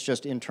event. It's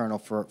just internal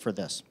for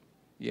this.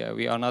 Yeah,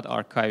 we are not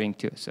archiving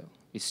too, so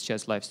it's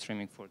just live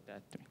streaming for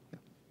that.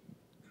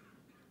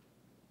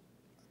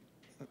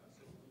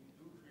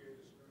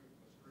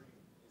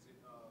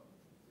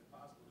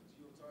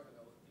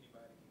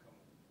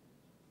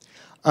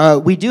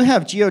 We do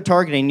have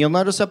geo-targeting. You'll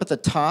notice up at the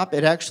top,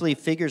 it actually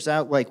figures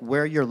out like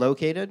where you're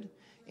located,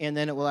 and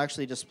then it will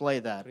actually display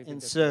that.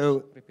 And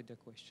so, repeat the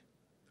question.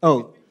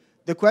 Oh,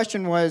 the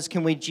question was,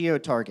 can we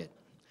geo-target?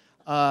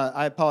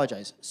 I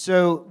apologize.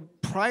 So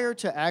prior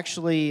to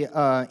actually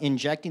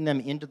injecting them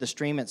into the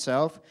stream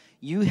itself,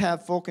 you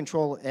have full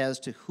control as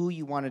to who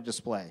you want to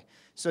display.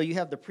 So you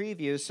have the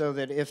preview so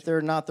that if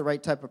they're not the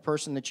right type of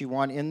person that you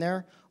want in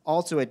there,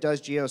 also it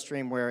does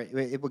GeoStream where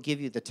it will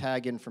give you the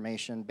tag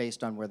information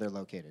based on where they're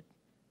located.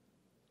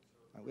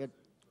 We had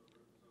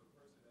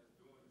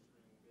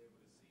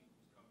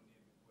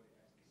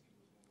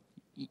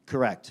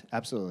Correct,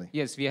 absolutely.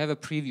 Yes, we have a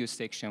preview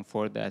section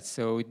for that.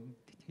 So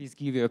he's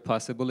give you a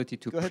possibility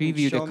to Go ahead and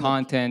preview show the me.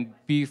 content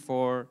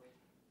before.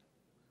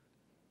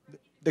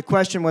 The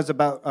question was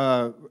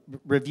about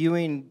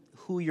reviewing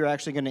who you're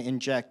actually going to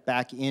inject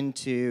back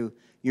into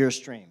your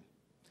stream.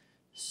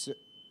 So,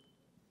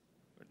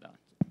 We're done.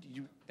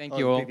 Thank oh,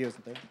 you the all. preview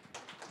isn't there?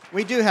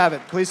 We do have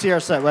it. Please see our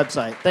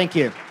website. Thank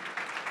you.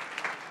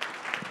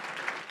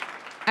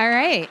 All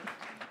right.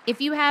 If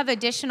you have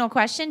additional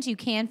questions, you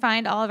can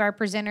find all of our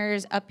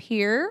presenters up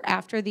here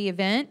after the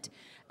event.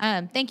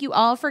 Thank you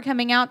all for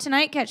coming out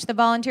tonight. Catch the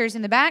volunteers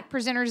in the back,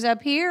 presenters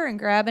up here, and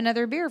grab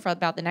another beer for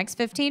about the next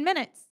 15 minutes.